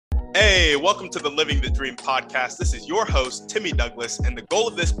Hey, welcome to the Living the Dream podcast. This is your host, Timmy Douglas, and the goal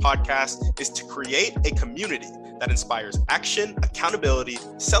of this podcast is to create a community that inspires action, accountability,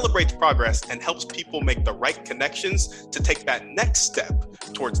 celebrates progress, and helps people make the right connections to take that next step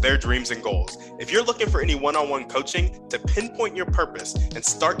towards their dreams and goals. If you're looking for any one-on-one coaching to pinpoint your purpose and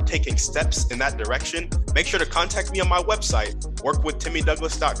start taking steps in that direction, make sure to contact me on my website,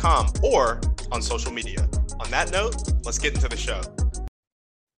 workwithtimmydouglas.com, or on social media. On that note, let's get into the show.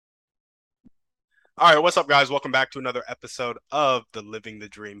 All right, what's up, guys? Welcome back to another episode of the Living the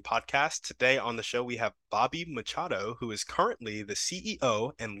Dream podcast. Today on the show, we have Bobby Machado, who is currently the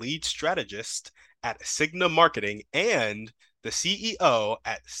CEO and lead strategist at Cigna Marketing and the CEO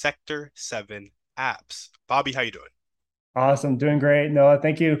at Sector 7 Apps. Bobby, how you doing? Awesome. Doing great. No,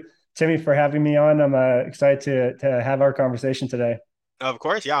 thank you, Timmy, for having me on. I'm excited to have our conversation today. Of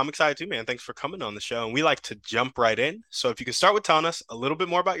course. Yeah, I'm excited too, man. Thanks for coming on the show. And we like to jump right in. So if you could start with telling us a little bit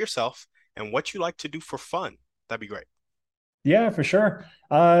more about yourself and what you like to do for fun, that'd be great. Yeah, for sure.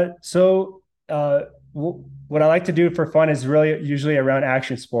 What I like to do for fun is really usually around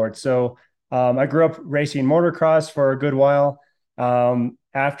action sports. I grew up racing motocross for a good while.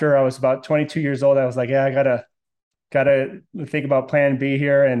 After I was about 22 years old, I was like, yeah, I gotta think about plan B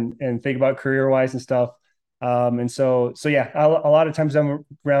here and think about career wise and stuff. A lot of times I'm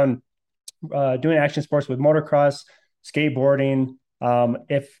around doing action sports with motocross, skateboarding.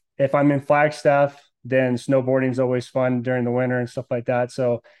 If I'm in Flagstaff, then snowboarding is always fun during the winter and stuff like that.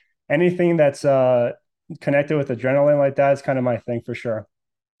 So anything that's connected with adrenaline like that is kind of my thing for sure.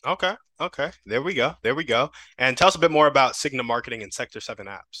 Okay. There we go. And tell us a bit more about Cigna Marketing and Sector 7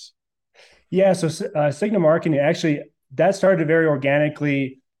 Apps. Yeah, so Cigna Marketing, actually, that started very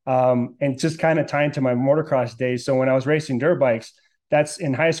organically and just kind of tying to my motocross days. So when I was racing dirt bikes, that's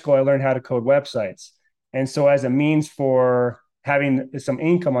in high school, I learned how to code websites. And so as a means for having some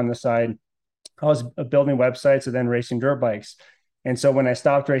income on the side, I was building websites and then racing dirt bikes. And so when I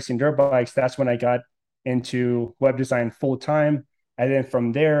stopped racing dirt bikes, that's when I got into web design full time. And then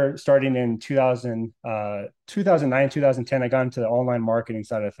from there, starting in 2009, 2010, I got into the online marketing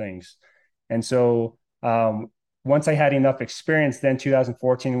side of things. And so once I had enough experience, then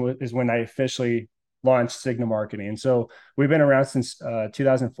 2014 is when I officially launched Cigna Marketing. And so we've been around since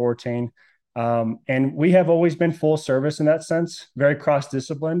 2014. And we have always been full service in that sense, very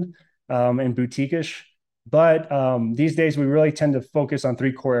cross-disciplined and boutique-ish. But these days, we really tend to focus on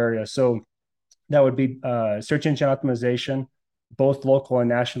three core areas. So that would be search engine optimization, both local and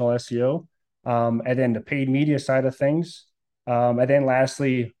national SEO, and then the paid media side of things. And then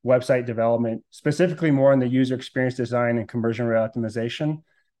lastly, website development, specifically more on the user experience design and conversion rate optimization.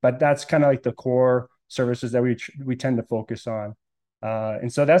 But that's kind of like the core services that we tend to focus on.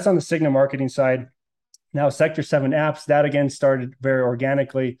 And so that's on the Cigna Marketing side. Now, Sector 7 Apps, that again started very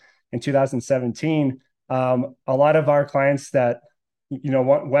organically in 2017. A lot of our clients that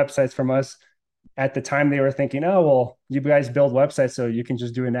want websites from us at the time, they were thinking, oh, well, you guys build websites, so you can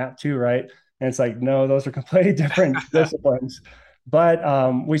just do an app too, right? And it's like, no, those are completely different disciplines. But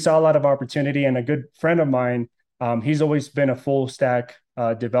we saw a lot of opportunity, and a good friend of mine, he's always been a full stack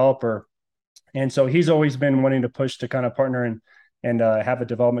developer. And so he's always been wanting to push to kind of partner and have a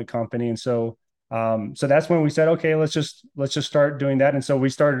development company. And so that's when we said, okay, let's just start doing that. And so we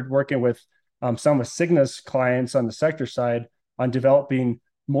started working with some of Cigna's clients on the sector side on developing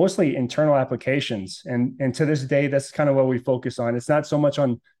mostly internal applications. And to this day, that's kind of what we focus on. It's not so much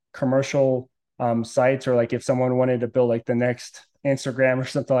on commercial sites, or like if someone wanted to build like the next Instagram or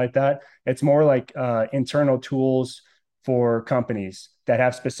something like that. It's more like internal tools for companies that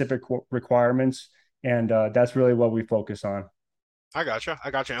have specific requirements. And that's really what we focus on. I gotcha.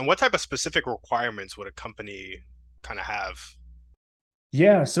 And what type of specific requirements would a company kind of have?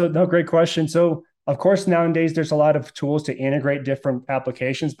 Yeah, so no, great question. So of course, nowadays there's a lot of tools to integrate different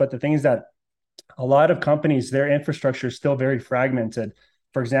applications, but the thing is that a lot of companies, their infrastructure is still very fragmented.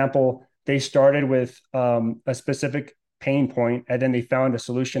 For example, they started with a specific pain point, and then they found a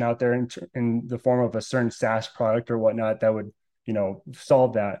solution out there in the form of a certain SaaS product or whatnot that would,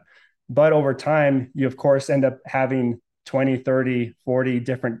 solve that. But over time, you of course end up having 20, 30, 40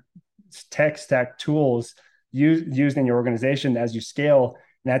 different tech stack tools used in your organization as you scale.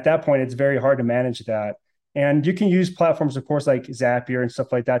 And at that point, it's very hard to manage that. And you can use platforms, of course, like Zapier and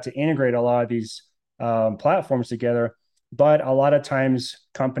stuff like that to integrate a lot of these platforms together. But a lot of times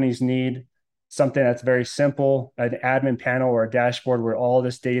companies need something that's very simple, an admin panel or a dashboard where all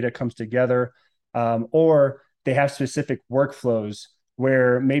this data comes together, or they have specific workflows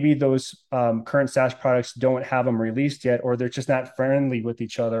where maybe those current SaaS products don't have them released yet, or they're just not friendly with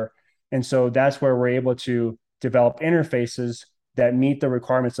each other. And so that's where we're able to develop interfaces that meet the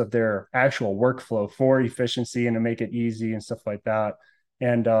requirements of their actual workflow for efficiency and to make it easy and stuff like that.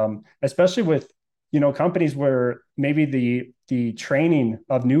 And especially with, companies where maybe the training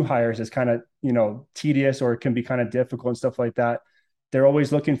of new hires is kind of, tedious, or it can be kind of difficult and stuff like that. They're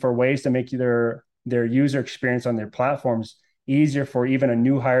always looking for ways to make their user experience on their platforms easier for even a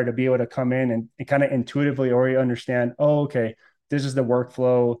new hire to be able to come in and kind of intuitively already understand, oh, okay, this is the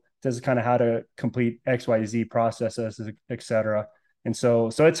workflow. This is kind of how to complete XYZ processes, et cetera. And so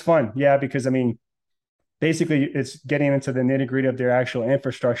it's fun. Yeah. Because I mean, basically it's getting into the nitty gritty of their actual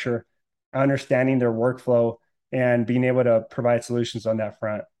infrastructure, understanding their workflow, and being able to provide solutions on that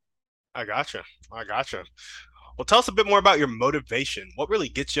front. I gotcha. I gotcha. Well, tell us a bit more about your motivation. What really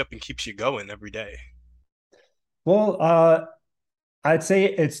gets you up and keeps you going every day? Well, I'd say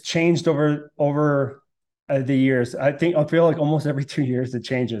it's changed over the years. I feel like almost every 2 years it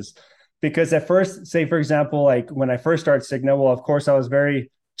changes, because at first, say for example, like when I first started Cigna, well, of course I was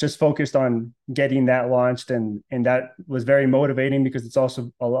very just focused on getting that launched, and that was very motivating because it's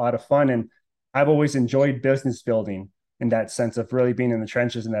also a lot of fun, and I've always enjoyed business building in that sense of really being in the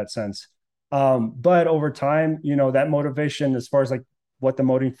trenches in that sense. But over time, that motivation, as far as like what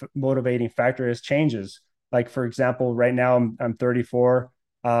the motivating factor is, changes. Like for example, right now I'm 34.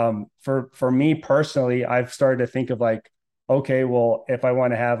 For me personally, I've started to think of like, okay, well, if I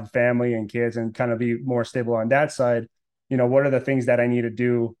want to have a family and kids and kind of be more stable on that side, what are the things that I need to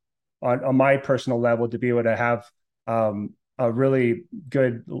do on my personal level to be able to have a really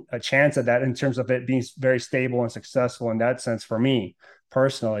good a chance at that in terms of it being very stable and successful in that sense for me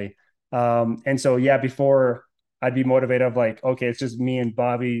personally. And so, yeah, before I'd be motivated of like, okay, it's just me and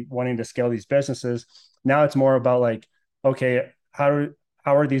Bobby wanting to scale these businesses. Now it's more about like, okay, how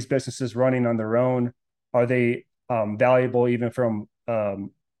are these businesses running on their own? Are they valuable even from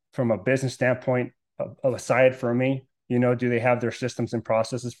a business standpoint aside from me? Do they have their systems and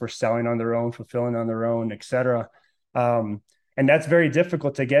processes for selling on their own, fulfilling on their own, et cetera? And that's very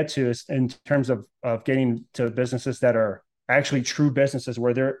difficult to get to in terms of getting to businesses that are actually true businesses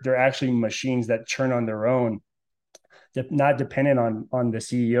where they're actually machines that churn on their own, not dependent on the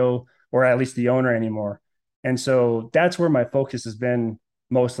CEO or at least the owner anymore. And so that's where my focus has been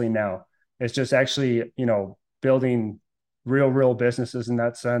mostly now. It's just actually, building real businesses in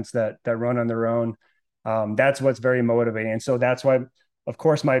that sense that run on their own. That's what's very motivating. And so that's why, of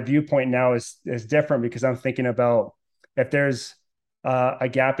course, my viewpoint now is different, because I'm thinking about if there's a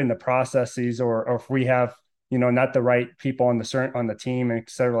gap in the processes, or if we have, not the right people on the team, et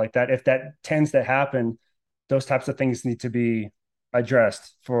cetera, like that. If that tends to happen, those types of things need to be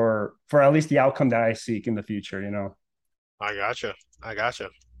addressed for at least the outcome that I seek in the future. I gotcha. I gotcha.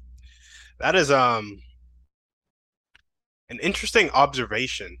 That is an interesting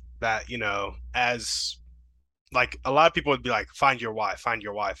observation that, as like a lot of people would be like, find your why, find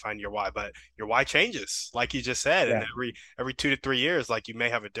your why, find your why, but your why changes, like you just said, and Yeah. every 2 to 3 years, like you may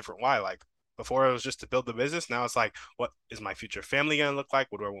have a different why. Like before it was just to build the business. Now it's like, what is my future family gonna look like?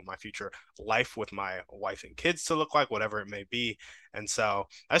 What do I want my future life with my wife and kids to look like? Whatever it may be. And so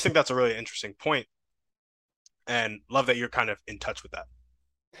I just think that's a really interesting point, and love that you're kind of in touch with that.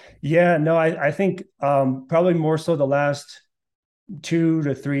 Yeah, no, I think probably more so the last 2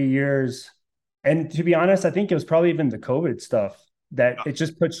 to 3 years. And to be honest, I think it was probably even the COVID stuff that Yeah. it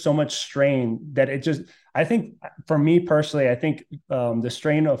just put so much strain that I think for me personally, I think the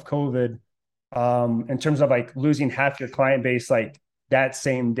strain of COVID, in terms of like losing half your client base, like that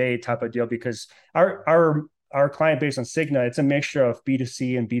same day type of deal, because our client base on Cigna, it's a mixture of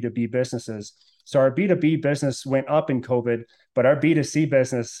B2C and B2B businesses. So our B2B business went up in COVID, but our B2C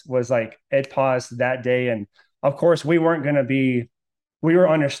business was like, it paused that day. And of course, we were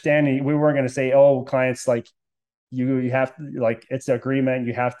understanding, we weren't going to say, oh, clients, like you have to, like, it's the agreement,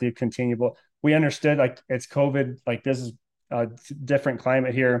 you have to continue. But we understood like it's COVID, like this is a different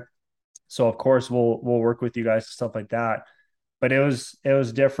climate here. So of course we'll work with you guys and stuff like that. But it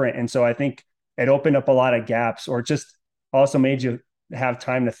was different. And so I think it opened up a lot of gaps, or just also made you have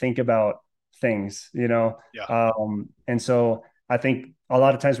time to think about things. Yeah. And so I think a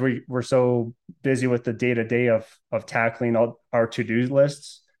lot of times we're so busy with the day to day of tackling all our to do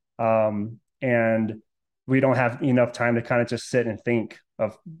lists, and we don't have enough time to kind of just sit and think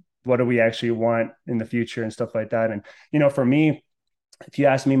of what do we actually want in the future and stuff like that. And for me, if you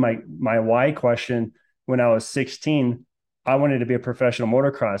ask me my why question, when I was 16, I wanted to be a professional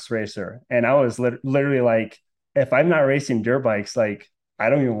motocross racer, and I was literally like, if I'm not racing dirt bikes, like I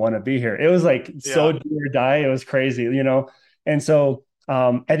don't even want to be here. It was like so Yeah. do or die. It was crazy. And so,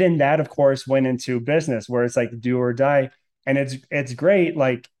 and then that of course went into business where it's like do or die, and it's great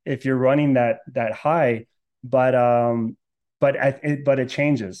like if you're running that high, but but it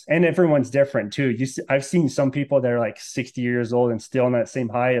changes, and everyone's different too. I've seen some people that are like 60 years old and still in that same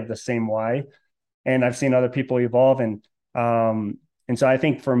high of the same why, and I've seen other people evolve, and so I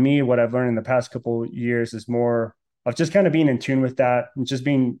think for me, what I've learned in the past couple of years is more of just kind of being in tune with that and just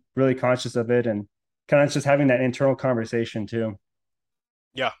being really conscious of it, and kind of just having that internal conversation too.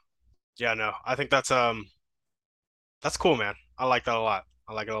 Yeah. Yeah, no. I think that's cool, man. I like that a lot.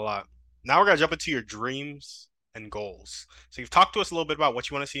 I like it a lot. Now we're gonna jump into your dreams and goals. So you've talked to us a little bit about what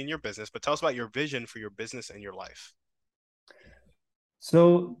you want to see in your business, but tell us about your vision for your business and your life.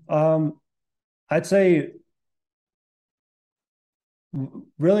 So I'd say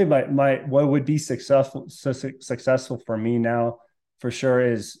really my what would be successful for me now for sure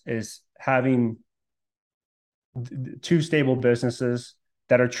is having two stable businesses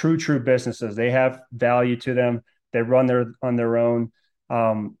that are true businesses. They have value to them. They run their on their own.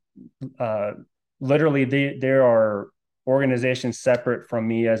 Um, uh, Literally, there are organizations separate from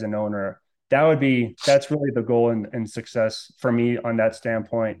me as an owner. That's really the goal and success for me on that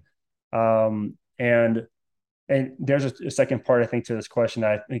standpoint. And there's a second part I think to this question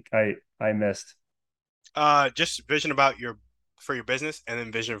that I think I missed. Just vision about your for your business and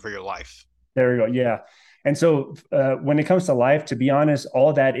then vision for your life. There we go. Yeah. And so when it comes to life, to be honest,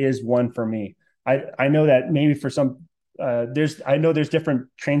 all that is one for me. I know that maybe for some I know there's different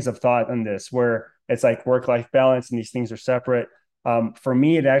trains of thought on this where it's like work life balance and these things are separate. For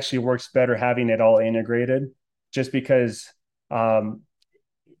me, it actually works better having it all integrated, just because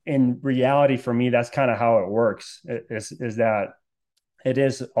in reality, for me, that's kind of how it works. Is that it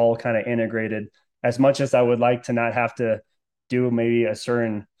is all kind of integrated. As much as I would like to not have to do maybe a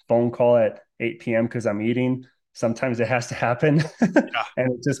certain phone call at 8 p.m. because I'm eating, sometimes it has to happen. Yeah.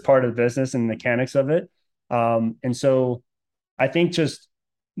 And it's just part of the business and mechanics of it. And so I think just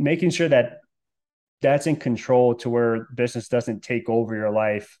making sure that that's in control to where business doesn't take over your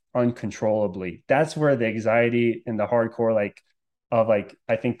life uncontrollably. That's where the anxiety and the hardcore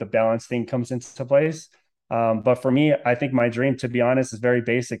I think the balance thing comes into place. But for me, I think my dream, to be honest, is very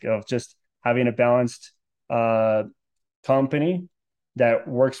basic of just having a balanced uh, company that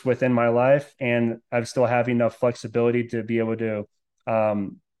works within my life, and I still have enough flexibility to be able to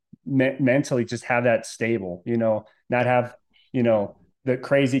mentally just have that stable, not have, the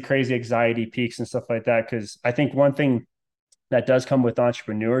crazy anxiety peaks and stuff like that. Because I think one thing that does come with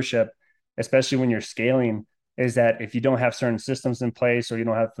entrepreneurship, especially when you're scaling, is that if you don't have certain systems in place or you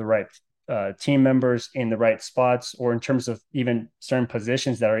don't have the right team members in the right spots, or in terms of even certain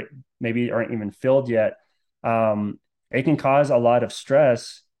positions that maybe aren't even filled yet, it can cause a lot of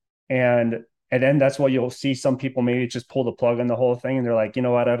stress. And then that's why you'll see some people maybe just pull the plug on the whole thing, and they're like, you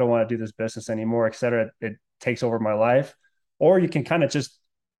know what, I don't want to do this business anymore, et cetera. It takes over my life. Or you can kind of just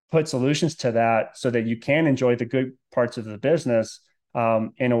put solutions to that so that you can enjoy the good parts of the business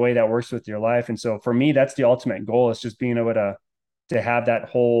in a way that works with your life. And so for me, that's the ultimate goal, is just being able to have that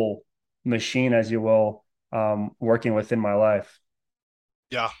whole machine, as you will, working within my life.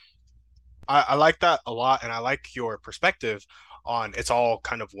 Yeah. I like that a lot, and I like your perspective on it's all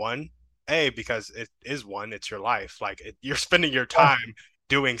kind of one. A, because it is one, it's your life. You're spending your Yeah. time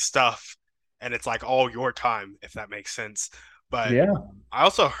doing stuff, and it's like all your time, if that makes sense. But Yeah. I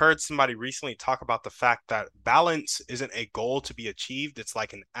also heard somebody recently talk about the fact that balance isn't a goal to be achieved, it's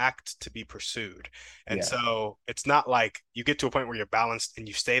like an act to be pursued. And Yeah. so it's not like you get to a point where you're balanced and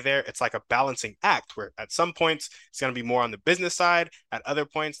you stay there. It's like a balancing act where at some points it's going to be more on the business side. At other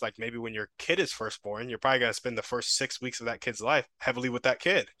points, like maybe when your kid is first born, you're probably going to spend the first 6 weeks of that kid's life heavily with that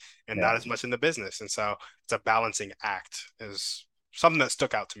kid and Yeah. not as much in the business. And so it's a balancing act, is something that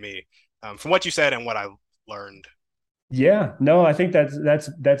stuck out to me from what you said and what I learned. Yeah, no, I think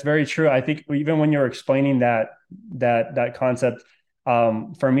that's very true. I think even when you're explaining that concept,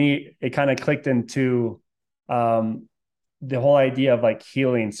 for me, it kind of clicked into um, the whole idea of like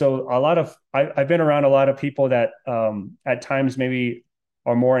healing. So I've been around a lot of people that at times maybe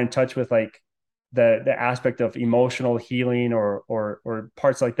are more in touch with like the aspect of emotional healing or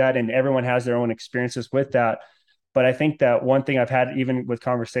parts like that, and everyone has their own experiences with that. But I think that one thing I've had even with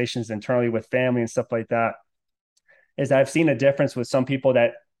conversations internally with family and stuff like that is I've seen a difference with some people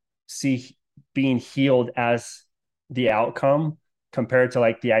that see being healed as the outcome compared to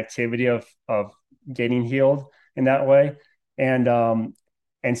like the activity of getting healed in that way. And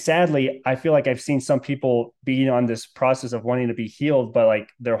sadly, I feel like I've seen some people being on this process of wanting to be healed, but like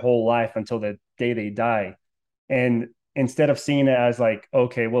their whole life until the day they die. And instead of seeing it as like,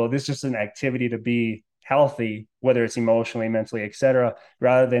 okay, well, this is just an activity to be healthy, whether it's emotionally, mentally, etc.,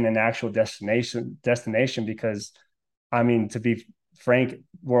 rather than an actual destination, because I mean, to be frank,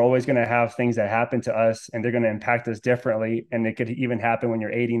 we're always going to have things that happen to us and they're going to impact us differently. And it could even happen when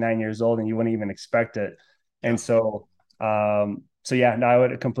you're 89 years old and you wouldn't even expect it. Yeah. And so yeah, no, I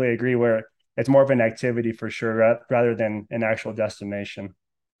would completely agree where it's more of an activity for sure rather than an actual destination.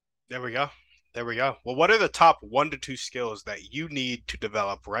 There we go. There we go. Well, what are the top 1 to 2 skills that you need to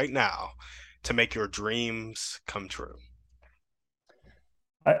develop right now to make your dreams come true?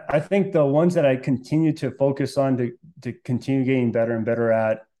 I think the ones that I continue to focus on to continue getting better and better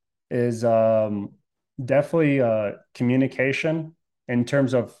at is definitely communication in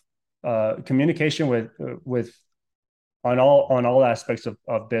terms of communication with on all aspects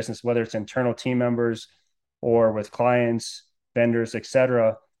of business, whether it's internal team members or with clients, vendors,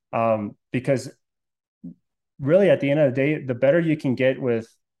 etc. Because really, at the end of the day, the better you can get with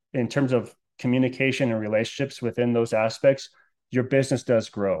in terms of communication and relationships within those aspects, your business does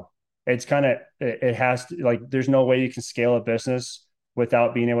grow. It's kind of it has to, like there's no way you can scale a business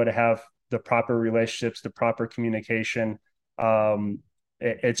without being able to have the proper relationships, the proper communication. Um,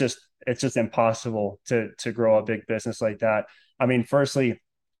 it's just impossible to grow a big business like that. I mean, firstly,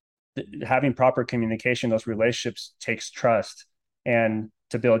 having proper communication, those relationships takes trust, and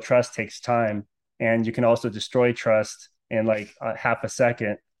to build trust takes time, and you can also destroy trust in like half a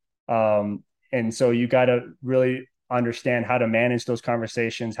second. And so you got to really understand how to manage those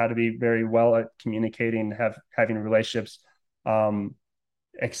conversations, how to be very well at communicating, having relationships,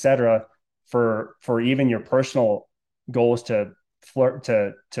 etc. For even your personal goals to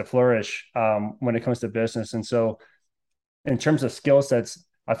flourish when it comes to business. And so, in terms of skill sets,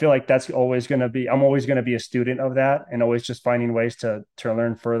 I feel like that's always going to be. I'm always going to be a student of that, and always just finding ways to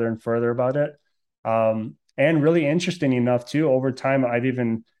learn further and further about it. And really interesting enough too, over time, I've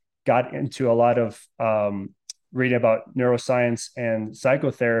even got into a lot of reading about neuroscience and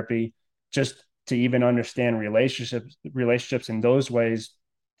psychotherapy, just to even understand relationships in those ways,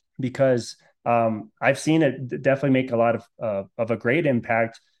 because I've seen it definitely make a lot of a great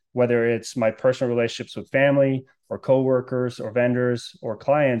impact, whether it's my personal relationships with family or coworkers or vendors or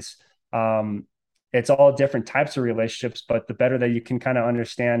clients. It's all different types of relationships, but the better that you can kind of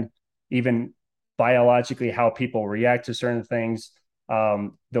understand even biologically how people react to certain things,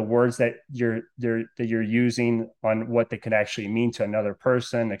 the words that you're using on what they could actually mean to another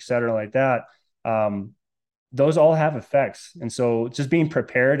person, et cetera, like that. Those all have effects. And so just being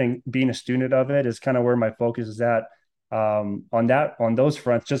prepared and being a student of it is kind of where my focus is at, on those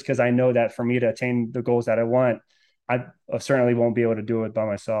fronts, just because I know that for me to attain the goals that I want, I certainly won't be able to do it by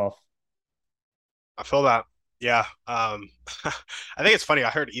myself. I feel that. Yeah. I think it's funny. I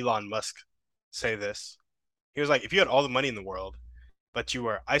heard Elon Musk say this. He was like, if you had all the money in the world, but you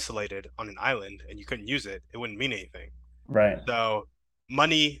were isolated on an island and you couldn't use it, it wouldn't mean anything. Right. So,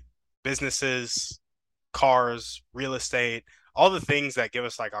 money, businesses, cars, real estate, all the things that give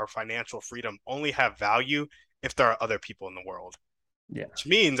us like our financial freedom only have value if there are other people in the world. Yeah. Which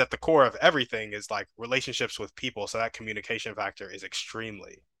means at the core of everything is like relationships with people. So that communication factor is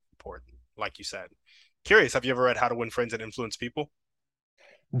extremely important, like you said. Curious, have you ever read How to Win Friends and Influence People?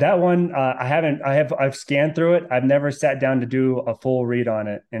 That one, I haven't. I've scanned through it. I've never sat down to do a full read on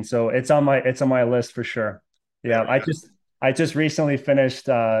it, and so it's on my list for sure. There Yeah, we go. I just recently finished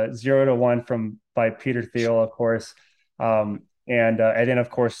Zero to One from by Peter Thiel, of course, and then of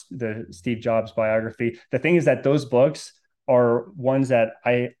course the Steve Jobs biography. The thing is that those books are ones that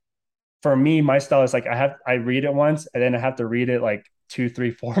for me, my style is like I read it once and then I have to read it like two,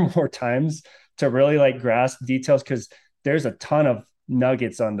 three, four more times to really like grasp details, because there's a ton of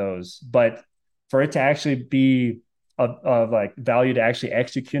nuggets on those. But for it to actually be of like value to actually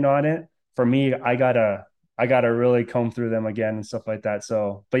execute on it, for me, I gotta really comb through them again and stuff like that.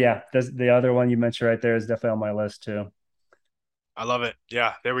 So, but yeah, the other one you mentioned right there is definitely on my list too. I love it.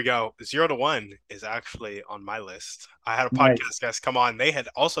 Yeah, there we go. Zero to One is actually on my list. I had a Nice. podcast guest come on. They had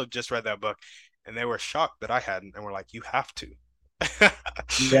also just read that book and they were shocked that I hadn't and were like, you have to.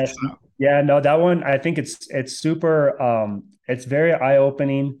 Yes. So, Yeah, no, that one, I think it's super it's very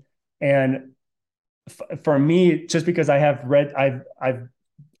eye-opening. And for me, just because I have read I've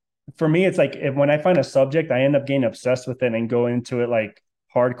for me, it's like when I find a subject, I end up getting obsessed with it and go into it like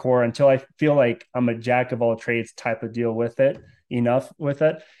hardcore until I feel like I'm a jack of all trades type of deal with it, enough with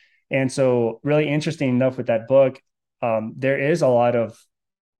it. And so, really interesting enough with that book, there is a lot of,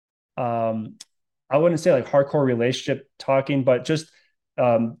 um, I wouldn't say like hardcore relationship talking, but just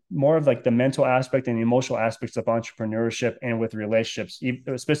more of like the mental aspect and the emotional aspects of entrepreneurship and with relationships,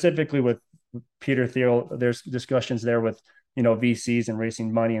 specifically with Peter Thiel. There's discussions there with VCs and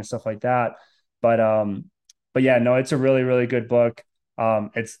raising money and stuff like that. But yeah, no, it's a really good book.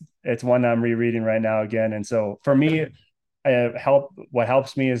 It's one that I'm rereading right now again. And so for me, what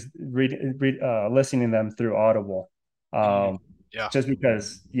helps me is listening to them through Audible. Mm, Um, yeah. just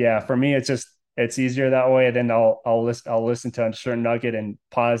because, yeah, for me, it's easier that way. And then I'll listen to a certain nugget and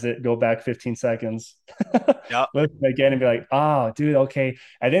pause it, go back 15 seconds, Yeah. listen again and be like, oh, dude, okay.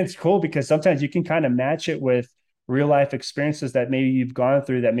 And then it's cool because sometimes you can kind of match it with real life experiences that maybe you've gone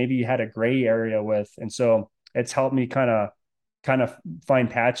through that maybe you had a gray area with. And so it's helped me kind of find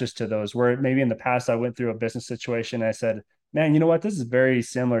patches to those where maybe in the past I went through a business situation. And I said, man, you know what? This is very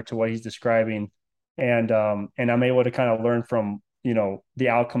similar to what he's describing. And I'm able to kind of learn from, the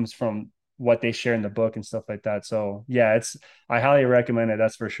outcomes from what they share in the book and stuff like that. So yeah, I highly recommend it.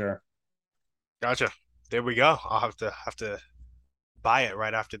 That's for sure. Gotcha. There we go. I'll have to buy it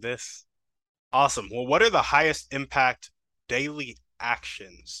right after this. Awesome. Well, what are the highest impact daily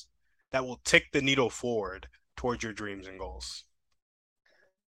actions that will tick the needle forward towards your dreams and goals?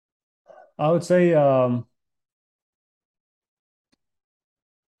 I would say,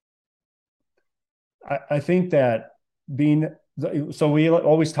 I think that being, so we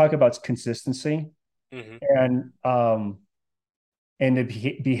always talk about consistency Hmm. and, and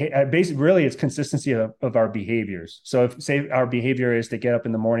basically really it's consistency of our behaviors. So if say our behavior is to get up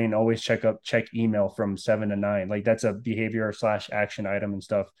in the morning and always check email from 7 to 9, like that's a behavior slash action item and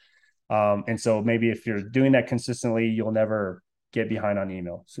stuff. And so maybe if you're doing that consistently, you'll never get behind on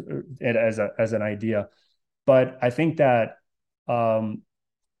email, so, as an idea. But I think that um,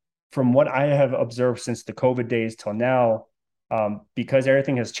 from what I have observed since the COVID days till now, because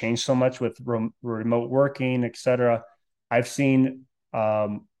everything has changed so much with remote working, et cetera, I've seen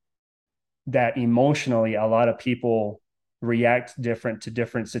that emotionally a lot of people react different to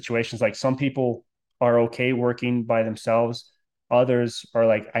different situations. Like some people are okay working by themselves, others are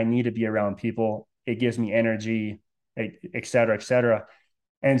like, I need to be around people, it gives me energy, et cetera, et cetera.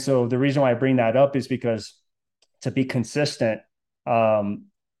 And so the reason why I bring that up is because to be consistent, um,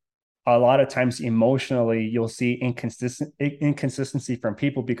 a lot of times emotionally you'll see inconsistency from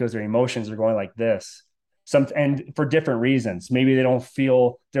people because their emotions are going like this, some, and for different reasons. Maybe they don't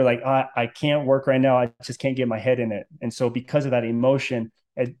feel, they're like, I can't work right now, I just can't get my head in it. And so because of that emotion,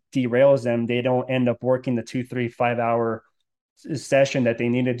 it derails them. They don't end up working the 2 3 5 hour session that they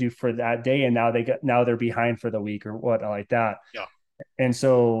need to do for that day, and now they're behind for the week or what like that. Yeah. And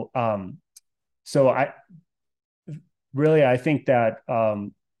so so I think that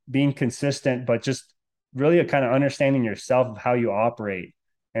being consistent, but just really kind of understanding yourself of how you operate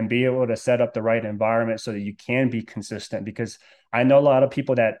and be able to set up the right environment so that you can be consistent. Because I know a lot of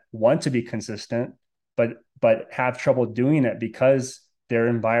people that want to be consistent, but have trouble doing it because their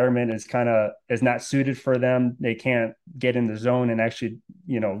environment is not suited for them. They can't get in the zone and actually,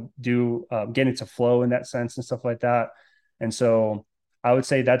 do get into flow in that sense and stuff like that. And so I would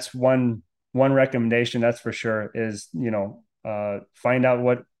say that's one recommendation, that's for sure, is find out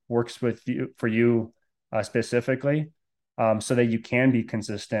what works with you for you specifically, so that you can be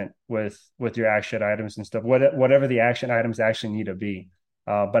consistent with your action items and stuff, whatever the action items actually need to be.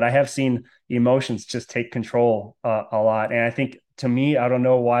 But I have seen emotions just take control a lot, and I think, to me, I don't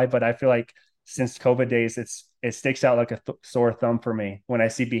know why, but I feel like since COVID days, it sticks out like a sore thumb for me when I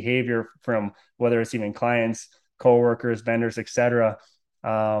see behavior from, whether it's even clients, coworkers, vendors, etc.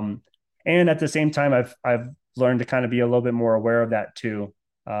 Um, and at the same time, I've learned to kind of be a little bit more aware of that too,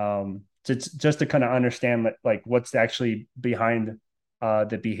 just to kind of understand like what's actually behind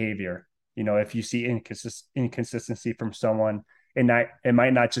the behavior. If you see inconsistency from someone, it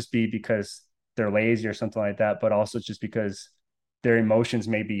might not just be because they're lazy or something like that, but also just because their emotions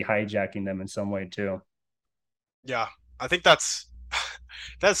may be hijacking them in some way too. Yeah. I think that's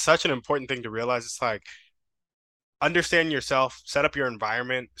such an important thing to realize. It's like understand yourself, set up your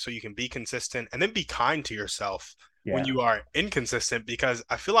environment so you can be consistent, and then be kind to yourself when Yeah, you are inconsistent. Because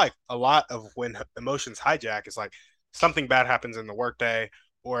I feel like a lot of when emotions hijack is like something bad happens in the workday,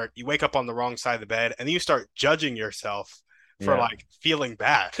 or you wake up on the wrong side of the bed, and then you start judging yourself for yeah. like feeling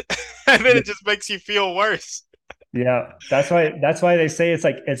bad, and then it just makes you feel worse. Yeah, that's why they say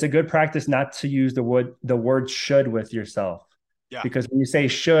it's a good practice not to use the word should with yourself, Yeah. because when you say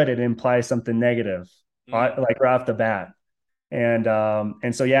should, it implies something negative, Mm, like right off the bat. And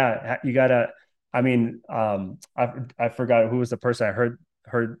so yeah, you gotta. I mean, I forgot who was the person I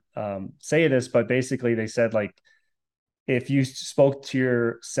heard say this, but basically they said, like, if you spoke to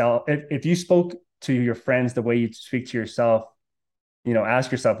yourself, if you spoke to your friends the way you speak to yourself,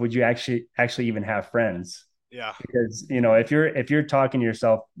 ask yourself, would you actually even have friends? yeah. Because if you're talking to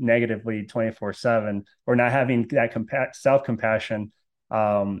yourself negatively 24/7, or not having that self-compassion,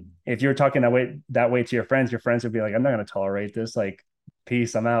 if you're talking that way to your friends would be like, I'm not going to tolerate this, like,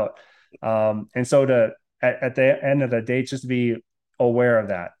 peace, I'm out. And so at the end of the day, just be aware of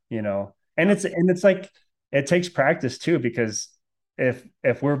that, you know. And it's like it takes practice too, because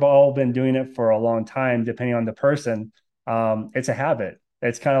if we've all been doing it for a long time, depending on the person, it's a habit.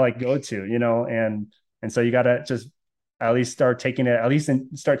 It's kind of like go to, you know, and so you got to just at least start taking it, at least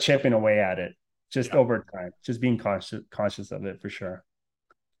start chipping away at it, just over time, just being conscious of it for sure.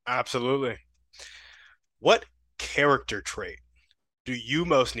 Absolutely. What character trait do you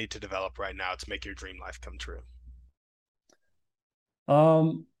most need to develop right now to make your dream life come true?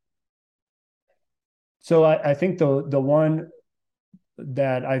 Um, so I think the one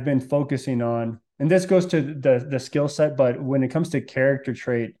that I've been focusing on, and this goes to the skill set, but when it comes to character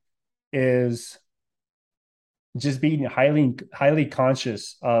trait, is just being highly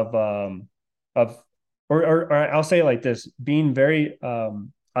conscious of or I'll say it like this, being very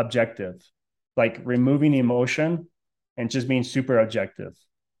objective, like removing emotion and just being super objective.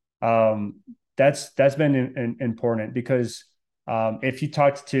 Um, that's been important because if you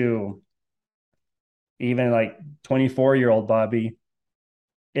talk to even like 24-year-old Bobby,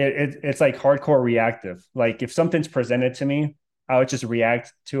 it's like hardcore reactive. Like if something's presented to me, I would just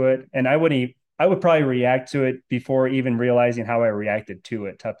react to it, and I would probably react to it before even realizing how I reacted to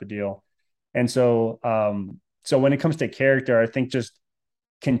it, type of deal. And so, so when it comes to character, I think just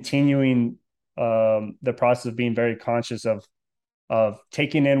continuing the process of being very conscious of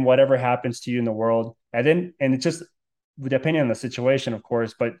taking in whatever happens to you in the world, and it just depending on the situation, of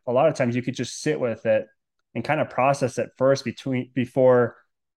course, but a lot of times you could just sit with it and kind of process it first before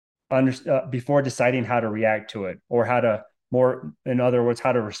deciding how to react to it, or how to, more in other words,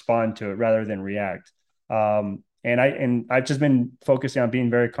 how to respond to it rather than react. And I've just been focusing on being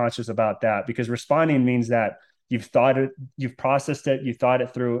very conscious about that, because responding means that you've thought it, you've processed it, you thought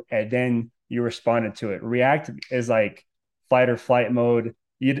it through, and then you responded to it. React is like fight or flight mode.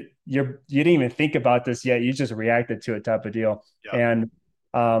 You didn't even think about this yet, you just reacted to it, type of deal. Yep.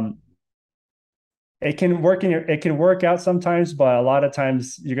 And it can work out sometimes, but a lot of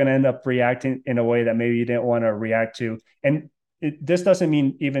times you're going to end up reacting in a way that maybe you didn't want to react to. And this doesn't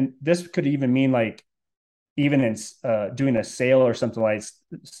mean, even this could even mean like even in doing a sale or something like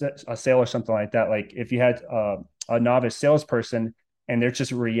that. Like if you had a novice salesperson and they're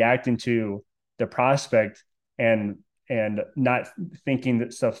just reacting to the prospect and not thinking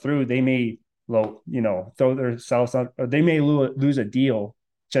that stuff through, they may, well, you know, throw themselves out, or they may lose a deal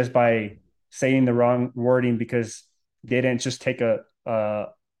just by saying the wrong wording, because they didn't just take a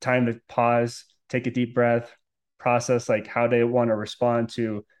time to pause, take a deep breath, process like how they want to respond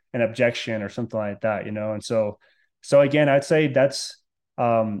to an objection or something like that, you know. And so again, I'd say that's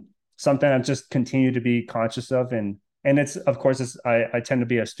something I'm just continue to be conscious of, and it's, of course, I tend to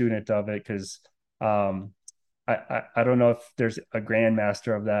be a student of it, because I don't know if there's a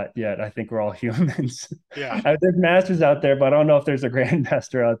grandmaster of that yet. I think we're all humans. Yeah. There's masters out there, but I don't know if there's a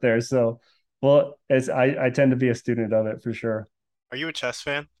grandmaster out there. So, well, I tend to be a student of it for sure. Are you a chess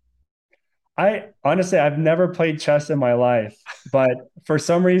fan? I honestly, I've never played chess in my life, but for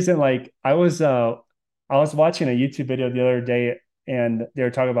some reason, like I was watching a YouTube video the other day, and they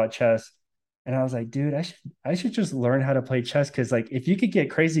were talking about chess, and I was like, dude, I should just learn how to play chess, because like if you could get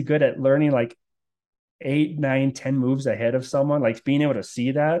crazy good at learning like 8, 9, 10 moves ahead of someone, like being able to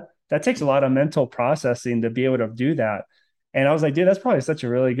see that takes a lot of mental processing to be able to do that. And I was like, dude, that's probably such a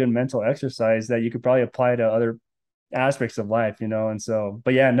really good mental exercise that you could probably apply to other aspects of life, you know? And so,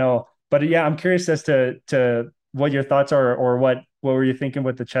 but yeah, no, but yeah, I'm curious as to what your thoughts are, or what were you thinking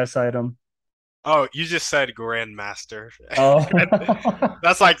with the chess item? Oh, you just said grandmaster. Oh,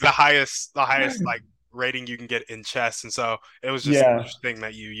 That's like the highest like rating you can get in chess. And so it was just yeah, interesting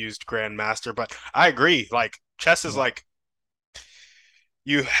that you used grandmaster. But I agree. Like chess is like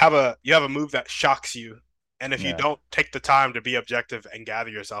you have a move that shocks you, and if you yeah, don't take the time to be objective and gather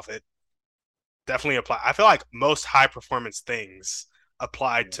yourself, it definitely apply. I feel like most high performance things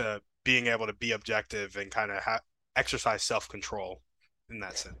apply to being able to be objective and kind of exercise self control in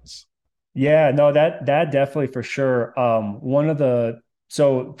that sense. yeah. No, that definitely for sure. One of the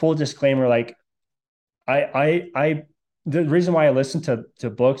So full disclaimer, like I the reason why I listen to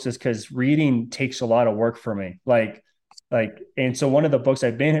books is because reading takes a lot of work for me. And so one of the books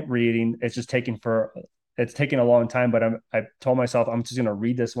I've been reading, it's taking a long time, but I told myself I'm just gonna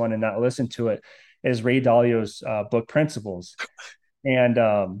read this one and not listen to it. Is Ray Dalio's book Principles. And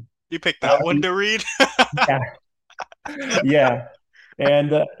You picked that one to read? yeah, yeah.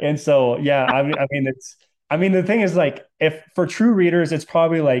 And so yeah, I mean the thing is, like, if for true readers, it's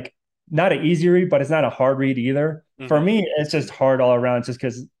probably like not an easy read, but it's not a hard read either. For Hmm. me, it's just hard all around, just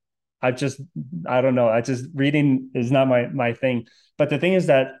because I just I don't know. I just reading is not my thing. But the thing is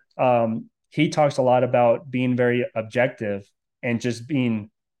that he talks a lot about being very objective and just being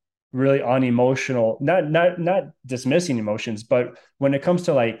really unemotional, not dismissing emotions, but when it comes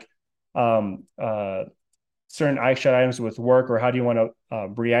to like um certain action items with work, or how do you want to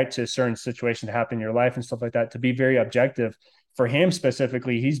react to a certain situation that happen in your life and stuff like that, to be very objective. For him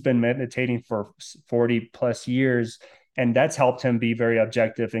specifically, he's been meditating for 40 plus years, and that's helped him be very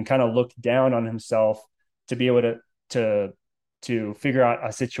objective and kind of look down on himself to be able to to figure out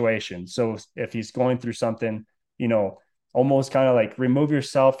a situation. So if he's going through something, you know, almost kind of like remove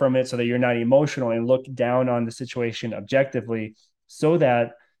yourself from it so that you're not emotional and look down on the situation objectively, so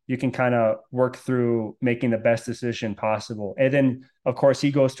that you can kind of work through making the best decision possible. And then of course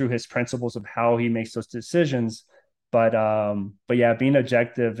he goes through his principles of how he makes those decisions. But yeah, being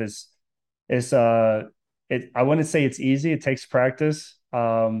objective is I wouldn't say it's easy. It takes practice.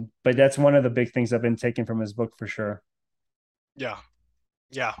 But that's one of the big things I've been taking from his book for sure. Yeah.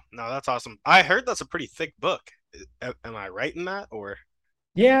 Yeah. No, that's awesome. I heard that's a pretty thick book. Am I right in that, or?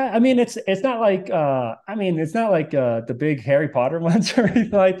 Yeah, I mean it's not like it's not like the big Harry Potter ones or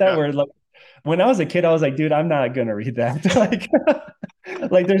anything like that, Yeah. where like when I was a kid I was like, dude, I'm not gonna read that.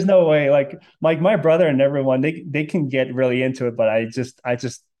 Like there's no way. Like my brother and everyone, they can get really into it, but I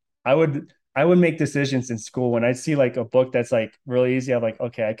would make decisions in school when I see like a book that's like really easy. I'm like,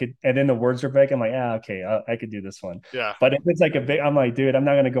 okay, I could, and then the words are big. I'm like, okay, I could do this one. Yeah. But if it's like a big, I'm like, dude, I'm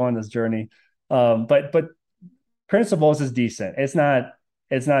not gonna go on this journey. But principles is decent. It's not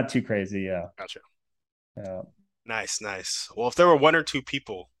too crazy. Yeah. Gotcha. Yeah. Nice, nice. Well, if there were one or two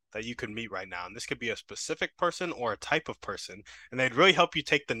people that you could meet right now, and this could be a specific person or a type of person, and they'd really help you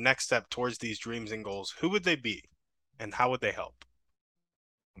take the next step towards these dreams and goals, who would they be, and how would they help?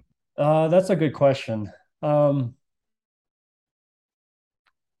 That's a good question. Um,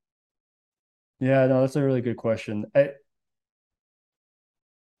 yeah, no, that's a really good question. I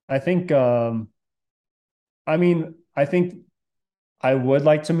think I think I would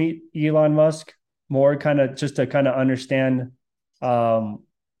like to meet Elon Musk more, kind of just to kind of understand um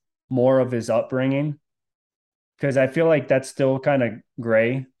more of his upbringing, because I feel like that's still kind of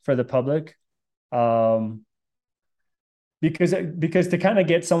gray for the public. Um, because to kind of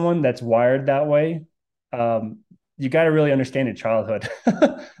get someone that's wired that way, um, you got to really understand your childhood,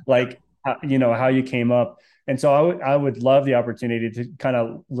 Yeah. like you know how you came up. And so I would love the opportunity to kind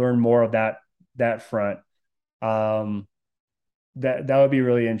of learn more of that front. Um, that would be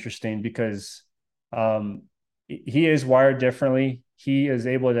really interesting because um, he is wired differently. He is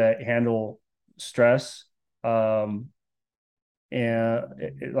able to handle stress um, and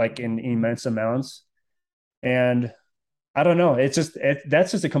like in immense amounts. And I don't know.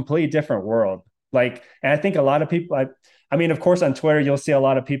 That's just a completely different world. Like, and I think a lot of people, I mean, of course, on Twitter, you'll see a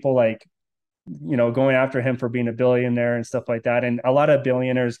lot of people like, you know, going after him for being a billionaire and stuff like that. And a lot of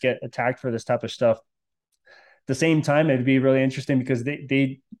billionaires get attacked for this type of stuff. At the same time, it'd be really interesting because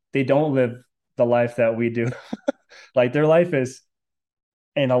they don't live the life that we do. Like their life is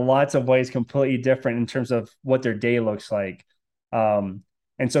in a lots of ways completely different in terms of what their day looks like. Um,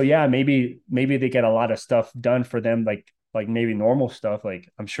 and so yeah, maybe they get a lot of stuff done for them, like maybe normal stuff. Like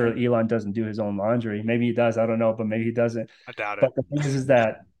I'm sure Elon doesn't do his own laundry. Maybe he does, I don't know, but maybe he doesn't. I doubt it. But the thing is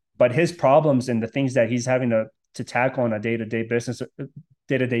that but his problems and the things that he's having to tackle on a day-to-day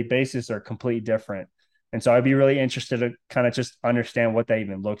basis are completely different. And so I'd be really interested to kind of just understand what that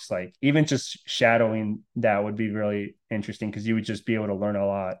even looks like. Even just shadowing that would be really interesting because you would just be able to learn a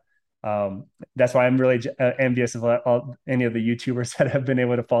lot. That's why I'm really envious of any of the YouTubers that have been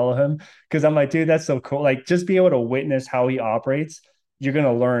able to follow him, because I'm like, dude, that's so cool. Like, just be able to witness how he operates. You're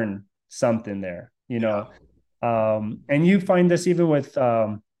gonna learn something there, you Yeah. know. And you find this even with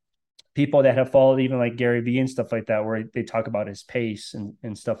people that have followed even like Gary Vee and stuff like that, where they talk about his pace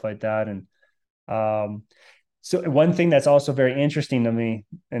and stuff like that. And um, so one thing that's also very interesting to me,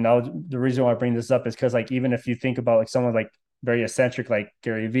 and the reason why I bring this up is because like even if you think about like someone like very eccentric like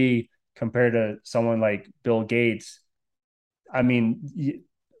Gary Vee compared to someone like Bill Gates, I mean,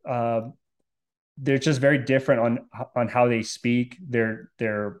 uh, they're just very different on how they speak,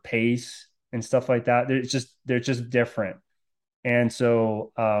 their pace and stuff like that. They're just different. And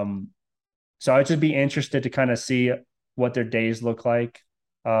so I'd just be interested to kind of see what their days look like,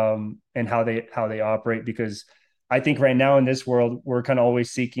 and how they operate, because I think right now in this world we're kind of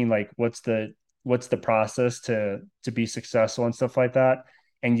always seeking like what's the process to be successful and stuff like that.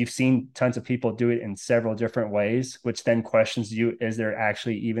 And you've seen tons of people do it in several different ways, which then questions you: is there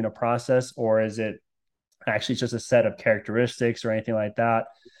actually even a process, or is it actually just a set of characteristics or anything like that?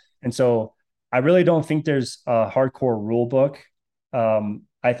 And so I really don't think there's a hardcore rule book.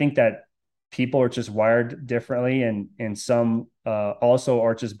 I think that people are just wired differently, and some also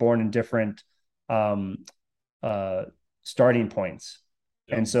are just born in different um, uh, starting points.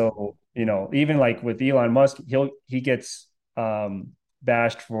 Yep. And so, even like with Elon Musk, he gets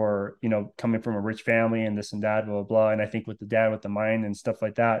bashed for, coming from a rich family and this and that, blah, blah, blah. And I think with the dad with the mine and stuff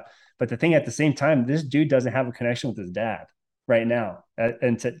like that. But the thing at the same time, this dude doesn't have a connection with his dad right now.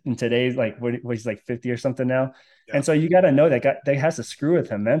 In today's, like, what he's like 50 or something now. Yeah. And so you got to know that has to screw with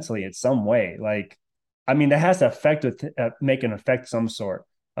him mentally in some way. Like, I mean, that has to make an effect some sort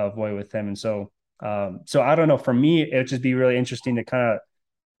of way with him. And so I don't know. For me, it'd just be really interesting to kind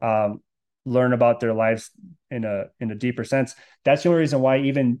of learn about their lives in a deeper sense. That's the only reason why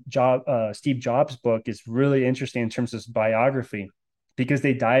even Steve Jobs' book is really interesting in terms of his biography, because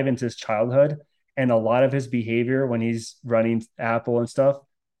they dive into his childhood, and a lot of his behavior when he's running Apple and stuff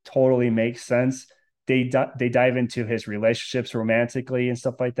totally makes sense. They dive into his relationships romantically and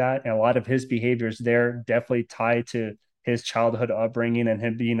stuff like that, and a lot of his behaviors there definitely tied to his childhood upbringing and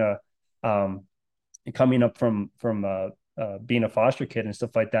him being a um, coming up from being a foster kid and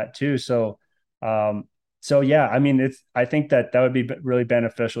stuff like that too. Um, so yeah, I mean, I think that would be really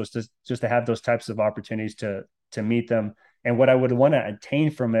beneficial, is just to have those types of opportunities to meet them. And what I would want to attain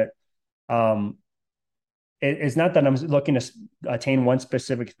from it, um, it's not that I'm looking to attain one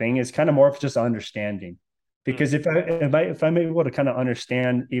specific thing. It's kind of more of just understanding, Mm. because if I'm able to kind of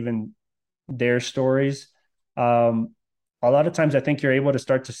understand even their stories, um, a lot of times I think you're able to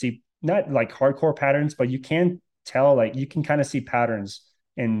start to see not like hardcore patterns, but you can tell, like, you can kind of see patterns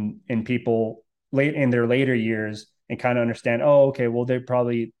in people late in their later years, and kind of understand, oh, okay, well, they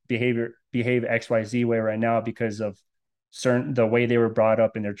probably behave XYZ way right now because of certain the way they were brought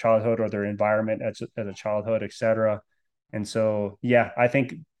up in their childhood or their environment as a childhood, etc. And so, yeah, I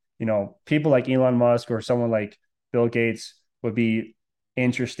think, people like Elon Musk or someone like Bill Gates would be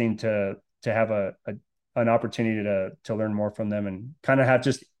interesting to have an opportunity to learn more from them, and kind of have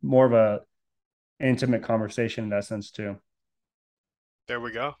just more of a intimate conversation in that sense too. There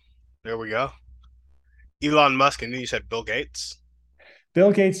we go. There we go. Elon Musk, and then you said Bill Gates.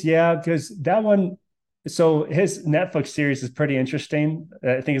 Bill Gates, yeah, because that one, so his Netflix series is pretty interesting.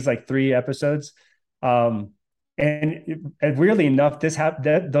 I think it's like 3 episodes. And weirdly enough,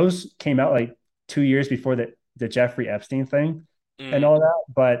 those came out like 2 years before the Jeffrey Epstein thing and Mm. all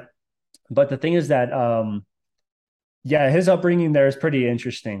that. But the thing is that yeah, his upbringing there is pretty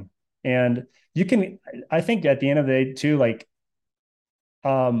interesting. And you can, I think at the end of the day too, like,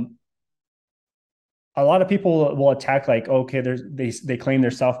 um, a lot of people will attack, like, okay, they claim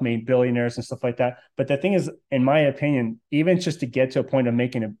they're self-made billionaires and stuff like that. But the thing is, in my opinion, even just to get to a point of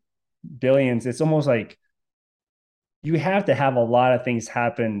making billions, it's almost like you have to have a lot of things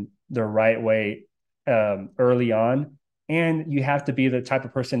happen the right way early on, and you have to be the type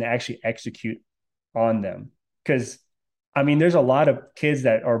of person to actually execute on them. Because I mean, there's a lot of kids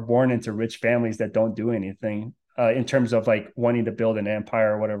that are born into rich families that don't do anything in terms of like wanting to build an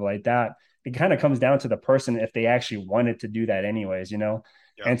empire or whatever like that. It kind of comes down to the person if they actually wanted to do that anyways. Yeah.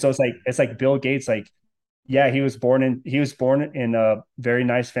 And so it's like Bill Gates, like, yeah, he was born in a very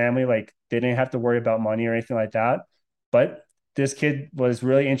nice family, like they didn't have to worry about money or anything like that. But this kid was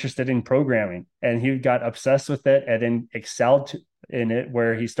really interested in programming, and he got obsessed with it and then excelled in it,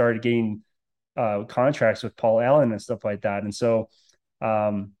 where he started getting contracts with Paul Allen and stuff like that. And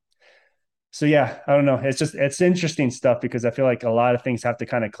um, so yeah, I don't know. It's interesting stuff, because I feel like a lot of things have to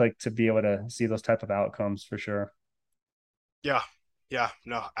kind of click to be able to see those type of outcomes for sure. Yeah. Yeah.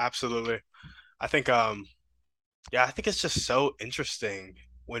 No, absolutely. I think yeah, I think it's just so interesting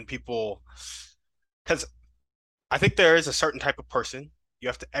when people, because I think there is a certain type of person you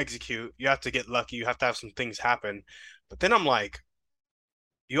have to execute, you have to get lucky, you have to have some things happen. But then I'm like,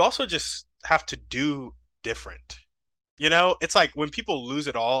 you also just have to do different. It's like when people lose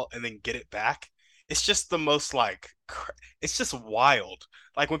it all and then get it back, it's just the most like it's just wild.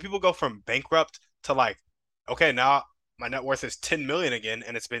 Like when people go from bankrupt to like, okay, now my net worth is 10 million again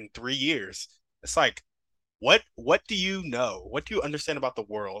and it's been 3 years. It's like, what do you know? What do you understand about the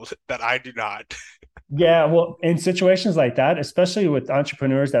world that I do not? Yeah, well, in situations like that, especially with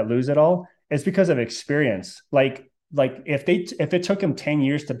entrepreneurs that lose it all, it's because of experience. Like if it took them 10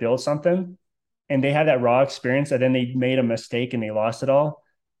 years to build something, and they had that raw experience, and then they made a mistake and they lost it all.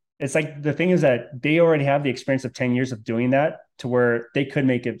 It's like, the thing is that they already have the experience of 10 years of doing that, to where they could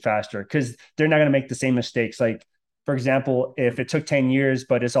make it faster, because they're not going to make the same mistakes. Like, for example, if it took 10 years,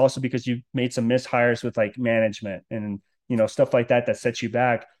 but it's also because you made some mishires with like management and, stuff like that sets you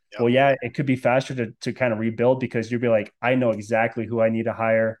back. Yep. Well, yeah, it could be faster to kind of rebuild, because you'll be like, I know exactly who I need to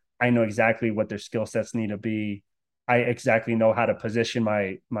hire. I know exactly what their skill sets need to be. I exactly know how to position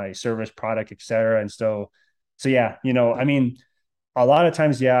my service product, et cetera. And so yeah, I mean, a lot of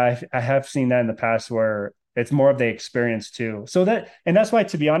times, yeah, I have seen that in the past where it's more of the experience too. So and that's why,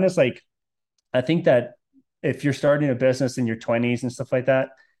 to be honest, like I think that if you're starting a business in your 20s and stuff like that,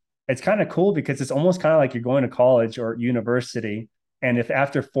 it's kind of cool because it's almost kind of like you're going to college or university. And if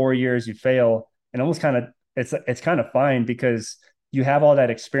after 4 years you fail, and almost kind of it's kind of fine because you have all that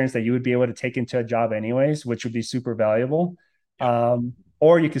experience that you would be able to take into a job anyways, which would be super valuable. Yep.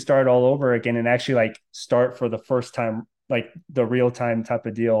 Or you could start all over again and actually like start for the first time, like the real time type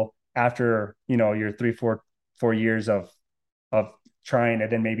of deal after your 3 4 4 years of trying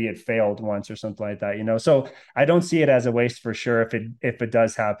it, and maybe it failed once or something like that. So I don't see it as a waste for sure if it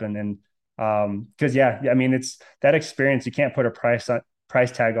does happen. And because yeah, I mean, it's that experience, you can't put a price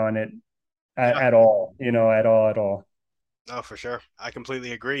tag on it Yeah. at all, at all. No, for sure. I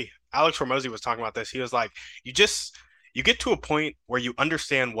completely agree. Alex Ramosi was talking about this. He was like, you get to a point where you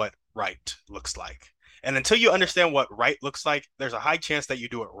understand what right looks like. And until you understand what right looks like, there's a high chance that you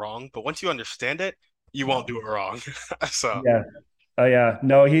do it wrong. But once you understand it, you won't do it wrong. So, Yeah. Oh yeah.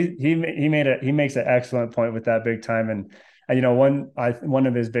 No, he makes an excellent point with that big time. And one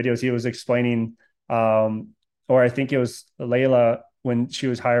of his videos, he was explaining, or I think it was Layla when she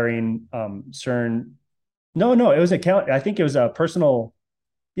was hiring CERN. No, it was account. I think it was a personal,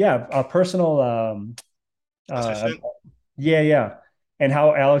 yeah, a personal uh assistant. yeah, yeah. And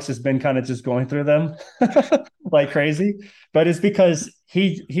how Alex has been kind of just going through them like crazy. But it's because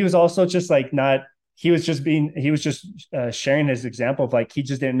he was also just like not he was just sharing his example of like he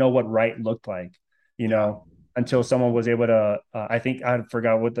just didn't know what right looked like, Yeah. until someone was able to I think I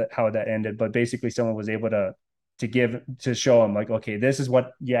forgot how that ended, but basically someone was able to show him like, okay, this is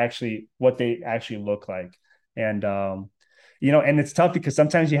what they actually look like. And and it's tough because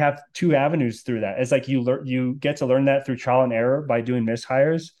sometimes you have two avenues through that. It's like you get to learn that through trial and error by doing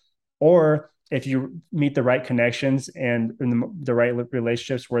mishires, or if you meet the right connections and in the right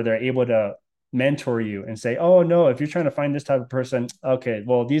relationships where they're able to mentor you and say, oh no, if you're trying to find this type of person, okay,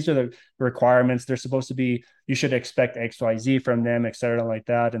 well, these are the requirements. They're supposed to be, you should expect XYZ from them, et cetera, like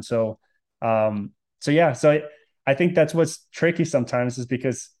that. And so yeah, I think that's what's tricky sometimes is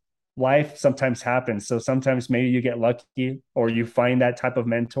because life sometimes happens. So sometimes maybe you get lucky or you find that type of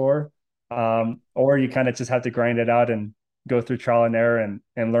mentor, or you kind of just have to grind it out and go through trial and error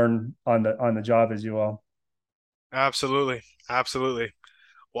and learn on the job as you will. Absolutely. Absolutely.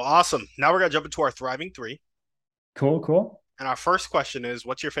 Well, awesome. Now we're going to jump into our thriving three. Cool, cool. And our first question is,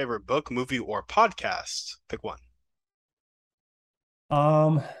 what's your favorite book, movie, or podcast? Pick one.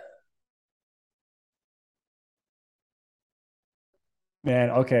 Um, Man,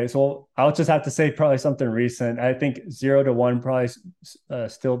 okay, so I'll just have to say probably something recent. I think Zero to One probably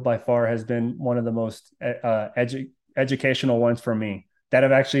still by far has been one of the most educational ones for me that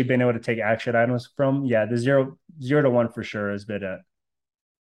I've actually been able to take action items from. Yeah, the zero to one for sure has been it.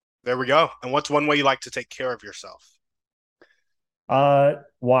 There we go. And what's one way you like to take care of yourself?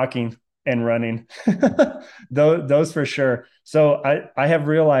 Walking and running, those for sure. So I have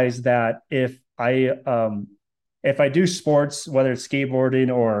realized that if I do sports, whether it's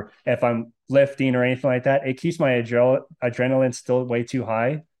skateboarding or if I'm lifting or anything like that, it keeps my adrenaline still way too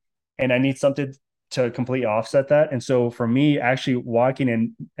high, and I need something to completely offset that. And so for me, actually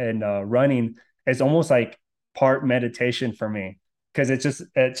walking and running is almost like part meditation for me because it's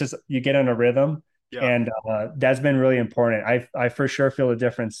just you get in a rhythm, Yeah. and that's been really important. I for sure feel a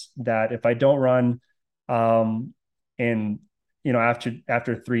difference that if I don't run, in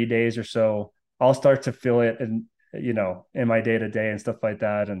after 3 days or so, I'll start to feel it in my day to day and stuff like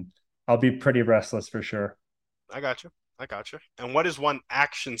that, and I'll be pretty restless for sure. I got you. I got you. And what is one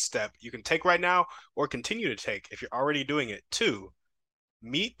action step you can take right now or continue to take if you're already doing it to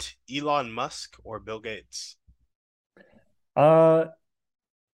meet Elon Musk or Bill Gates? Uh,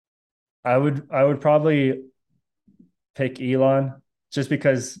 I would probably pick Elon just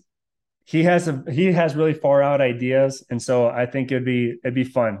because he has really far out ideas, and so I think it'd be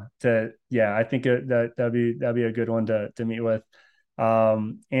fun to yeah. I think that'd be a good one to meet with.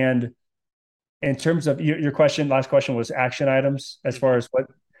 And in terms of your question, last question was action items as far Mhm. as what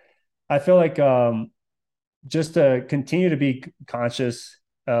I feel like. Just to continue to be conscious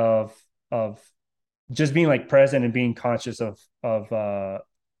of just being like present and being conscious of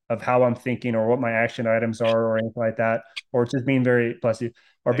how I'm thinking or what my action items are or anything like that, or just being very bless you,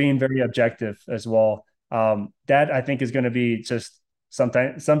 or Thank being very objective as well. That I think is going to be just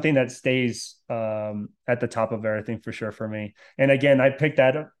something that stays at the top of everything for sure for me. And again, I picked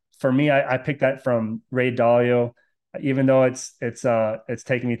that for me. I picked that from Ray Dalio, even though it's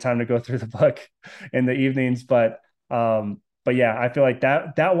taking me time to go through the book in the evenings, but But yeah, I feel like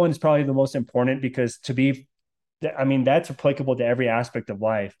that one's probably the most important because I mean, that's applicable to every aspect of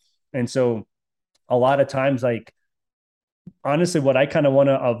life. And so a lot of times, like, honestly, what I kind of want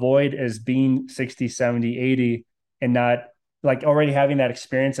to avoid is being 60, 70, 80, and not like already having that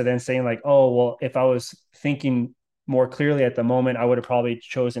experience and then saying, like, oh, well, if I was thinking more clearly at the moment, I would have probably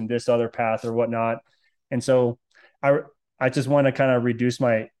chosen this other path or whatnot. And so I, I just want to kind of reduce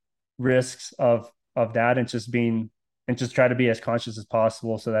my risks of that and just try to be as conscious as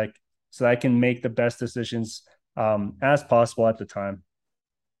possible so that I can make the best decisions as possible at the time.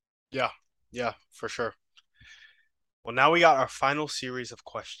 Yeah, yeah, for sure. Well, now we got our final series of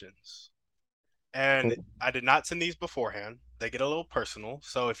questions. And Cool. I did not send these beforehand. They get a little personal.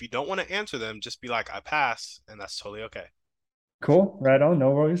 So if you don't want to answer them, just be like, I pass, and that's totally okay. Cool. Right on.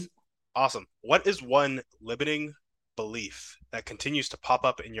 No worries. Awesome. What is one limiting belief that continues to pop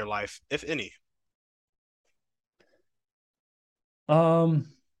up in your life, if any? Um,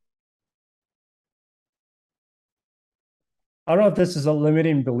 I don't know if this is a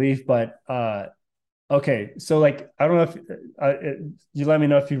limiting belief, but okay. So like, I don't know if you let me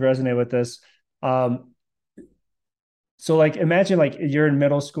know if you resonate with this. Um, so like, imagine like you're in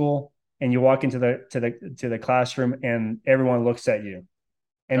middle school and you walk into the classroom and everyone looks at you,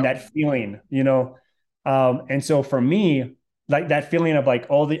 and Yep. that feeling, and so for me, like that feeling of like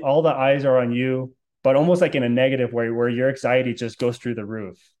all the eyes are on you, but almost like in a negative way where your anxiety just goes through the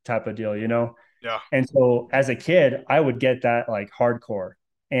roof type of deal. Yeah. And so as a kid, I would get that like hardcore.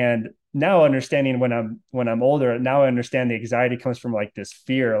 And now understanding when I'm older, now I understand the anxiety comes from like this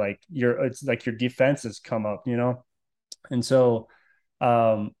fear, like it's like your defenses come up. And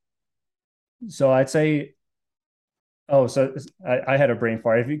um, so I'd say, oh, so I had a brain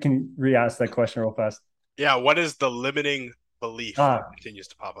fart. If you can re-ask that question real fast. Yeah. What is the limiting belief that Ah, continues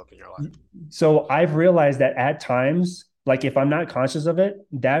to pop up in your life? so I've realized that at times, like if I'm not conscious of it,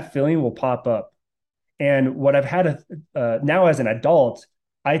 that feeling will pop up. And what I've had now as an adult,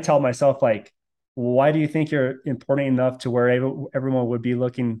 I tell myself like, why do you think you're important enough to where everyone would be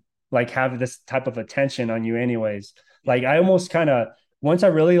looking like have this type of attention on you anyways? Like I almost kind of once I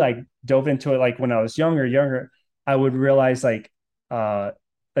really like dove into it, like when I was younger, I would realize like uh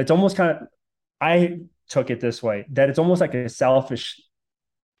it's almost kind of I took it this way that it's almost like a selfish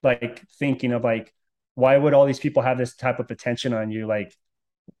like thinking of like why would all these people have this type of attention on you like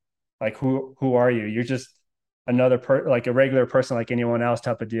who are you? You're just like a regular person like anyone else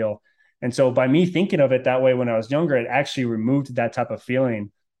type of deal. And so by me thinking of it that way when I was younger, it actually removed that type of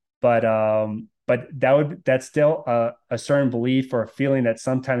feeling. But that's still a certain belief or a feeling that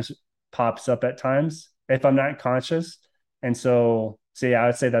sometimes pops up at times if I'm not conscious. And so yeah, I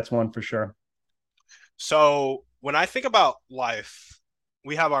would say that's one for sure. So when I think about life,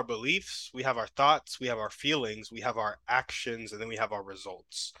 we have our beliefs, we have our thoughts, we have our feelings, we have our actions, and then we have our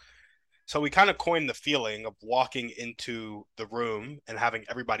results. So we kind of coined the feeling of walking into the room and having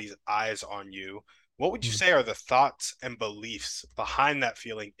everybody's eyes on you. What would you say are the thoughts and beliefs behind that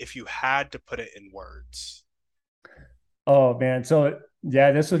feeling if you had to put it in words? Oh man. So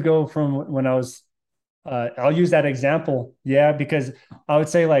yeah, this would go from when I was I'll use that example. Yeah, because I would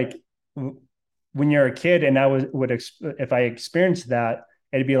say like when you're a kid and if I experienced that,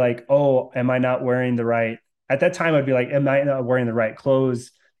 it'd be like, oh, am I not wearing the right? At that time, I'd be like, am I not wearing the right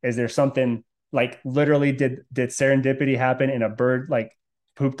clothes? Is there something like literally did serendipity happen and a bird like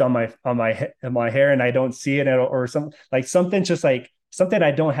pooped on my hair and I don't see it or some like something just like something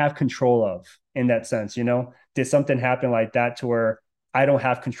I don't have control of in that sense. Did something happen like that to where I don't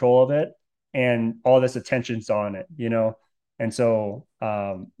have control of it and all this attention's on it. And so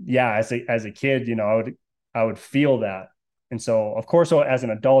yeah, as a kid, I would feel that. And so of course, so as an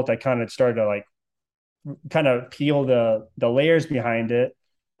adult, I kind of started to like kind of peel the layers behind it.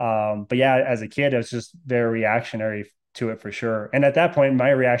 But yeah, as a kid, it was just very reactionary to it for sure. And at that point, my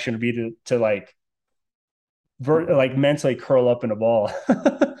reaction would be to like mentally curl up in a ball.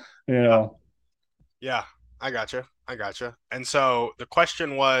 you Yeah. know. Yeah, I gotcha. I gotcha. And so the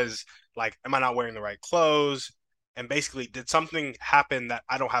question was like, am I not wearing the right clothes? And basically, did something happen that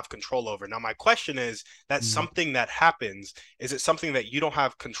I don't have control over? Now, my question is that something that happens, is it something that you don't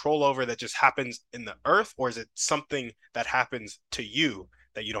have control over that just happens in the earth, or is it something that happens to you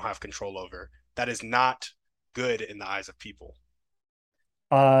that you don't have control over that is not good in the eyes of people?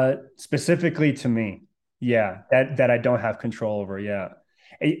 Specifically to me, yeah, that I don't have control over, yeah.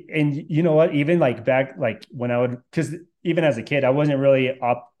 And you know what? Even like back, like when I would, because even as a kid, I wasn't really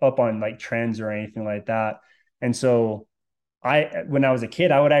up on like trends or anything like that. And so when I was a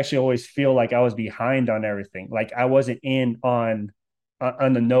kid, I would actually always feel like I was behind on everything. Like I wasn't in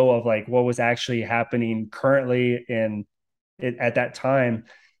on the know of like what was actually happening currently in it at that time.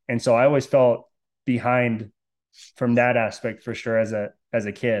 And so I always felt behind from that aspect for sure as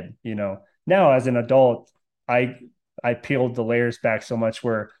a kid, you know. Now as an adult, I I peeled the layers back so much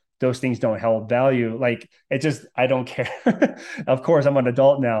where those things don't hold value. Like it just I don't care. Of course, I'm an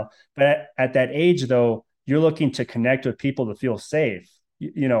adult now, but at that age though, you're looking to connect with people to feel safe.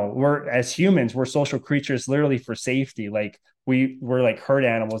 You know, we're as humans, we're social creatures literally for safety. Like we're like herd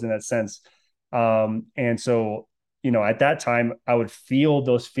animals in that sense. And so, you know, at that time, I would feel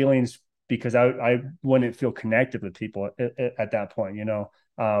those feelings because I wouldn't feel connected with people at that point, you know.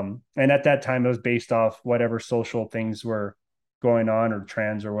 And at that time, it was based off whatever social things were going on or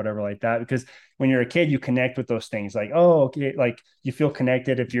trends or whatever like that. Because when you're a kid, you connect with those things like, oh, okay, like you feel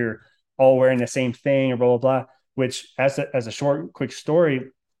connected if you're all wearing the same thing or blah, blah, blah. Which, as a short, quick story,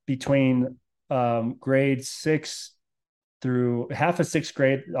 between grade six through half of sixth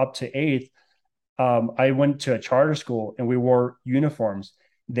grade up to eighth, I went to a charter school and we wore uniforms.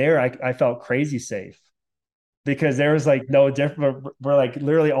 There, I felt crazy safe because there was like no different. We're like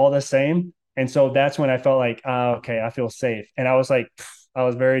literally all the same, and so that's when I felt like, oh, okay, I feel safe, and I was like, I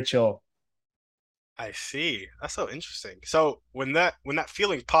was very chill. I see. That's so interesting. So when that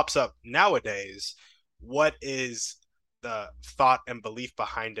feeling pops up nowadays, what is the thought and belief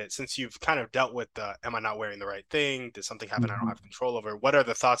behind it? Since you've kind of dealt with the am I not wearing the right thing? Did something happen I don't Mhm. have control over? What are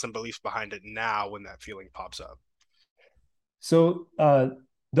the thoughts and beliefs behind it now when that feeling pops up? So,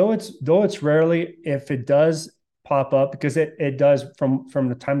 though it's rarely, if it does pop up, because it does from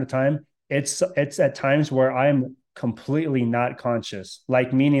the time to time, it's at times where I'm completely not conscious,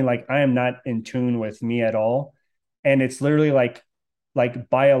 like meaning like I am not in tune with me at all, and it's literally like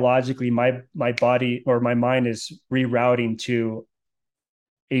biologically my body or my mind is rerouting to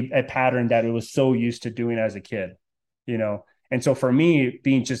a pattern that it was so used to doing as a kid, you know. And so for me,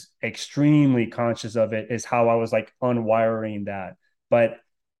 being just extremely conscious of it is how I was like unwiring that. But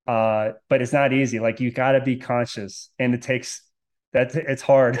it's not easy. Like you got to be conscious, and it takes that it's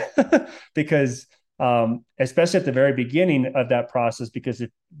hard because especially at the very beginning of that process,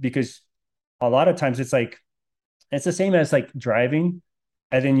 because a lot of times it's like it's the same as like driving,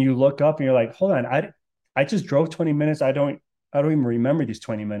 and then you look up and you're like, hold on, I just drove 20 minutes. I don't even remember these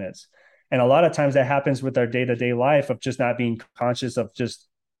 20 minutes. And a lot of times that happens with our day-to-day life of just not being conscious of just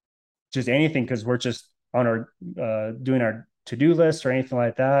anything because we're just on our doing our to-do list or anything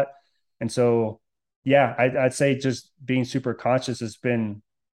like that. And so yeah, I'd say just being super conscious has been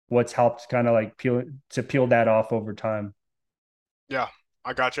what's helped kind of like peel that off over time. Yeah,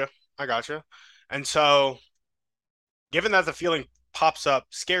 I gotcha. I gotcha. And so, given that the feeling pops up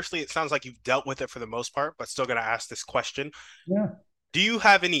scarcely, it sounds like you've dealt with it for the most part, but still gonna ask this question. Yeah. Do you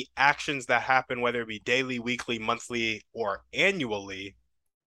have any actions that happen, whether it be daily, weekly, monthly, or annually?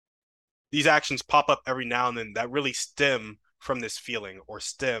 These actions pop up every now and then that really stem from this feeling or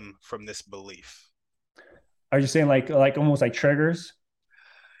stem from this belief. Are you saying like almost like triggers?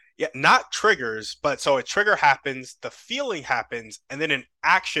 Yeah, not triggers, but so a trigger happens, the feeling happens, and then an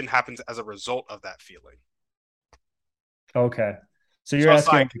action happens as a result of that feeling. Okay. So you're So it's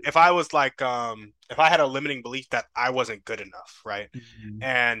asking like if I had a limiting belief that I wasn't good enough, right? like,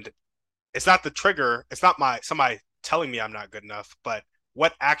 And it's not the trigger, it's not my somebody telling me I'm not good enough, but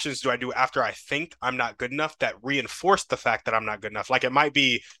what actions do I do after I think I'm not good enough that reinforce the fact that I'm not good enough? Like it might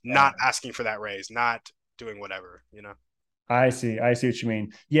be not asking for that raise, not doing whatever, you know? I see. I see what you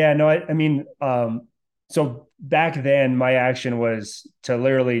mean. Yeah, no, I mean, so back then my action was to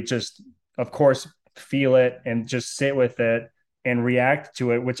literally just, of course, feel it and just sit with it and react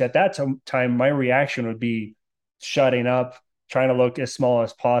to it, which at that time, my reaction would be shutting up, trying to look as small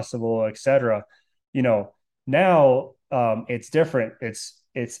as possible, etc. You know, now it's different. It's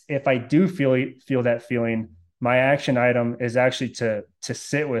if I do feel that feeling, my action item is actually to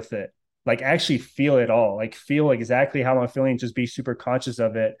sit with it, like actually feel it all, like feel exactly how I'm feeling, just be super conscious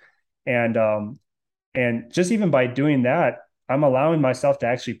of it. And and just even by doing that, I'm allowing myself to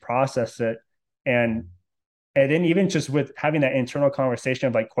actually process it. And and then even just with having that internal conversation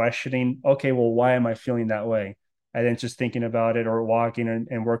of like questioning, okay, well, why am I feeling that way? And then just thinking about it or walking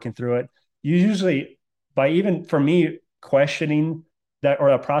and working through it. You usually, by even for me, questioning that or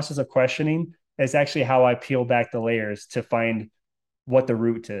a process of questioning is actually how I peel back the layers to find what the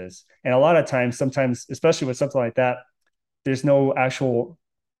root is. And a lot of times, sometimes, especially with something like that, there's no actual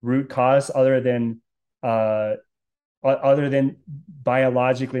root cause uh other than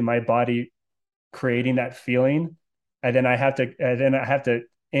biologically my body creating that feeling. And then I have to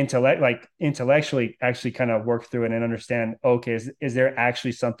intellectually actually kind of work through it and understand, okay, is there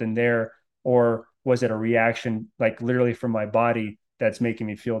actually something there, or was it a reaction like literally from my body that's making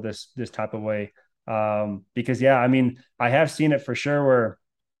me feel this type of way. Because yeah, I mean, I have seen it for sure where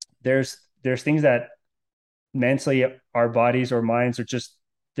there's things that mentally our bodies or minds are just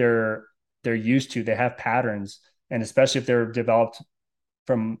they're they're used to. They have patterns, and especially if they're developed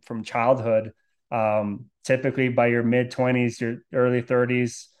from childhood. Typically by your mid 20s, your early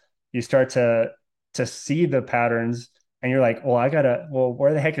 30s, you start to see the patterns, and you're like, well,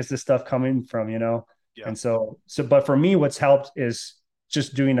 where the heck is this stuff coming from, Yeah. And but for me, what's helped is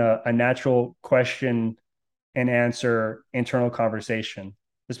just doing a natural question and answer internal conversation,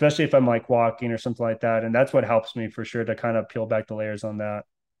 especially if I'm like walking or something like that. And that's what helps me for sure to kind of peel back the layers on that.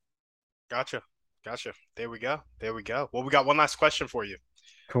 Gotcha. Gotcha. There we go. There we go. Well, we got one last question for you.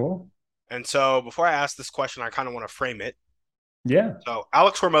 Cool. And so before I ask this question, I kind of want to frame it. Yeah. So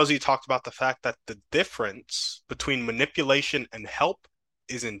Alex Hormozy talked about the fact that the difference between manipulation and help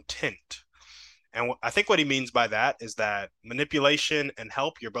is intent. And I think what he means by that is that manipulation and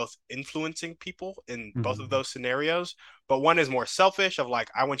help, you're both influencing people in both of Mm-hmm. those scenarios, but one is more selfish of like,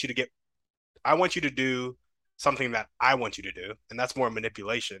 I want you to do something that I want you to do. And that's more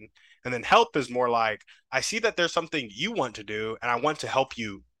manipulation. And then help is more like, I see that there's something you want to do and I want to help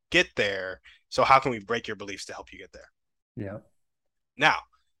you get there. So how can we break your beliefs to help you get there? Yeah. Now,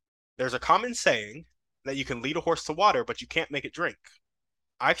 there's a common saying that you can lead a horse to water, but you can't make it drink.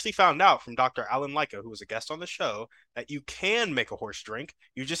 I actually found out from Dr. Alan Leica, who was a guest on the show, that you can make a horse drink.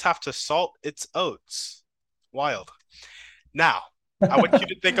 You just have to salt its oats. Wild. Now, I want you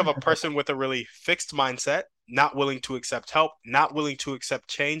to think of a person with a really fixed mindset, not willing to accept help, not willing to accept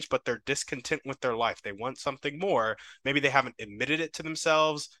change, but they're discontent with their life. They want something more. Maybe they haven't admitted it to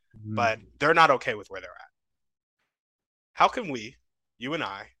themselves, but they're not okay with where they're at. How can we, you and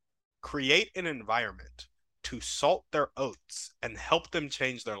I, create an environment to salt their oats and help them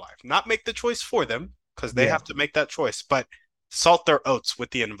change their life? Not make the choice for them, because they Yeah. have to make that choice, but salt their oats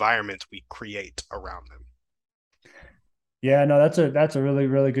with the environment we create around them. Yeah, no, that's a really,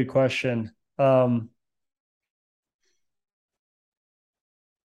 really good question.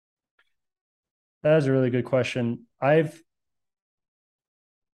 That is a really good question. As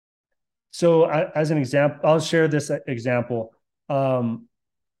an example, I'll share this example. Um,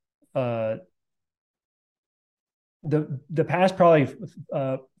 uh, the past probably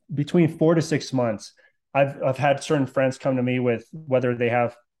between 4 to 6 months, I've had certain friends come to me with whether they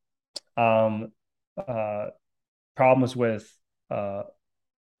have um, uh, problems with a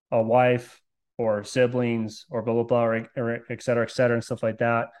wife or siblings or blah blah blah or et cetera, and stuff like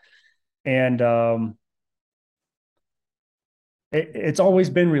that. And it's always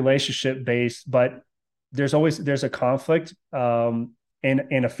been relationship based, but there's a conflict and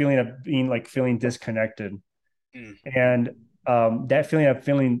a feeling of feeling disconnected. Mm, And that feeling of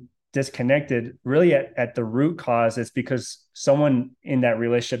feeling disconnected really at the root cause is because someone in that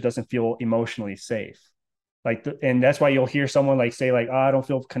relationship doesn't feel emotionally safe. And that's why you'll hear someone like say like, oh, I don't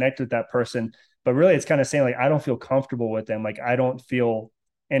feel connected with that person. But really it's kind of saying like, I don't feel comfortable with them. Like I don't feel,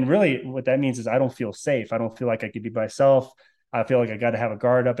 and really what that means is I don't feel safe. I don't feel like I could be myself. I feel like I got to have a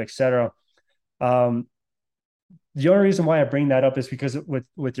guard up, etc. Um, the only reason why I bring that up is because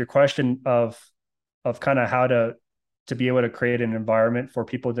with your question of kind of how to be able to create an environment for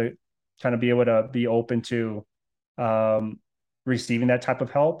people to kind of be able to be open to um, receiving that type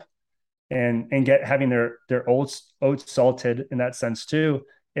of help and get having their oats salted in that sense too,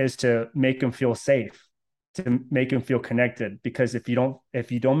 is to make them feel safe, to make them feel connected. Because if you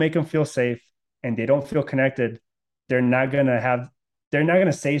don't make them feel safe and they don't feel connected, they're not gonna have they're not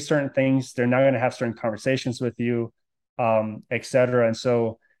gonna say certain things. They're not gonna have certain conversations with you, etc. And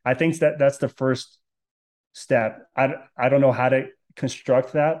so I think that's the first step. I don't know how to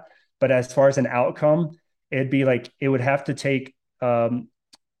construct that, but as far as an outcome, it'd be like it would have to take an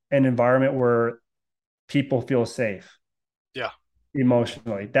environment where people feel safe yeah.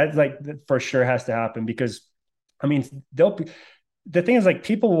 emotionally. That's like for sure has to happen because I mean they'll be the thing is like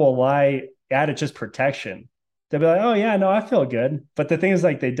people will lie at it just protection. They'll be like, oh yeah, no, I feel good. But the thing is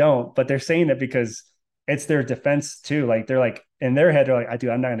like they don't, but they're saying it because it's their defense too. Like they're like in their head, they're like, I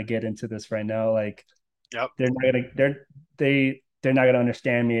do, I'm not gonna get into this right now. Like Yep. they're not gonna they're not gonna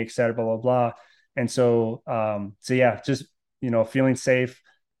understand me, et cetera, blah blah blah. And so yeah, just feeling safe.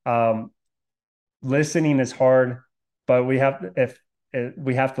 Um, Listening is hard, but if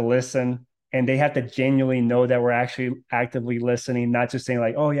we have to listen, and they have to genuinely know that we're actually actively listening, not just saying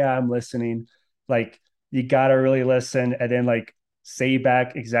like, "Oh yeah, I'm listening." Like you gotta really listen, and then like say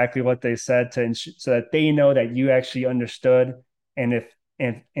back exactly what they said so that they know that you actually understood. And if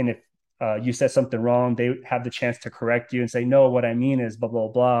you said something wrong, they have the chance to correct you and say, "No, what I mean is blah blah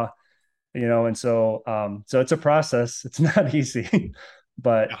blah." And so it's a process. It's not easy,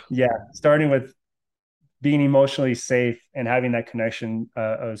 but yeah, starting with being emotionally safe and having that connection,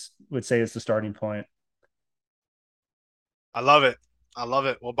 I would say is the starting point. I love it. I love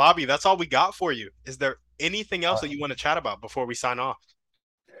it. Well, Bobby, that's all we got for you. Is there anything else that Awesome. you want to chat about before we sign off?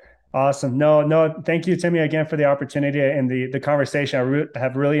 Awesome. No, no, thank you, Timmy, again for the opportunity and the conversation.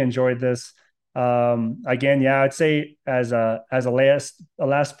 Have really enjoyed this. Again, yeah, I'd say as a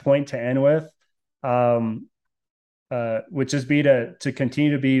last point to end with, um, would just be to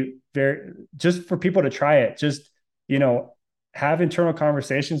continue to be very, just for people to try it. Just, you know, have internal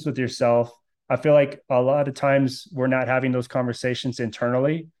conversations with yourself. I feel like a lot of times we're not having those conversations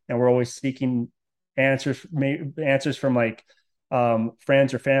internally, and we're always seeking answers from like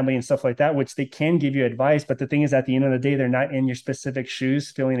friends or family and stuff like that, which they can give you advice. But the thing is, at the end of the day, they're not in your specific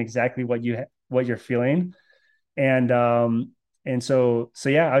shoes, feeling exactly what you're feeling. And um and so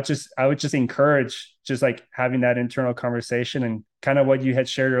yeah, I would just encourage just like having that internal conversation, and kind of what you had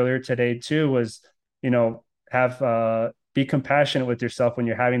shared earlier today too was, have be compassionate with yourself when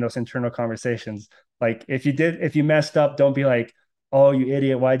you're having those internal conversations. Like if you messed up, don't be like, oh, you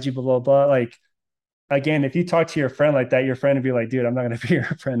idiot, why'd you blah blah blah. Like, again, if you talk to your friend like that, your friend would be like, dude, I'm not going to be your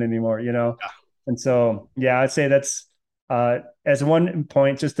friend anymore. Yeah, And so, yeah, I'd say that's as one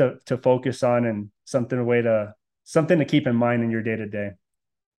point just to focus on, and something to keep in mind in your day to day.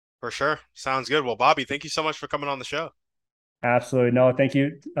 for sure. Sounds good. Well, Bobby, thank you so much for coming on the show. Absolutely. No, thank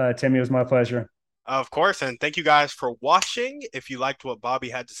you, Timmy. It was my pleasure. Of course. And thank you guys for watching. If you liked what Bobby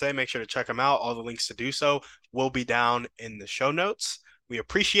had to say, make sure to check him out. All the links to do so will be down in the show notes. We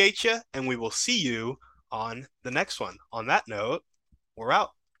appreciate you, and we will see you on the next one. On that note, we're out.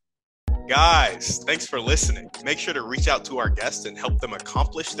 Guys, thanks for listening. Make sure to reach out to our guests and help them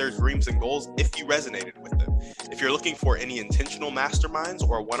accomplish their dreams and goals if you resonated with them. If you're looking for any intentional masterminds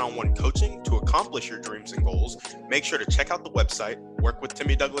or one-on-one coaching to accomplish your dreams and goals, make sure to check out the website,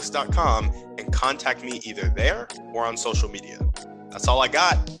 workwithtimmydouglas.com, and contact me either there or on social media. That's all I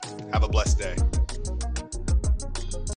got. Have a blessed day.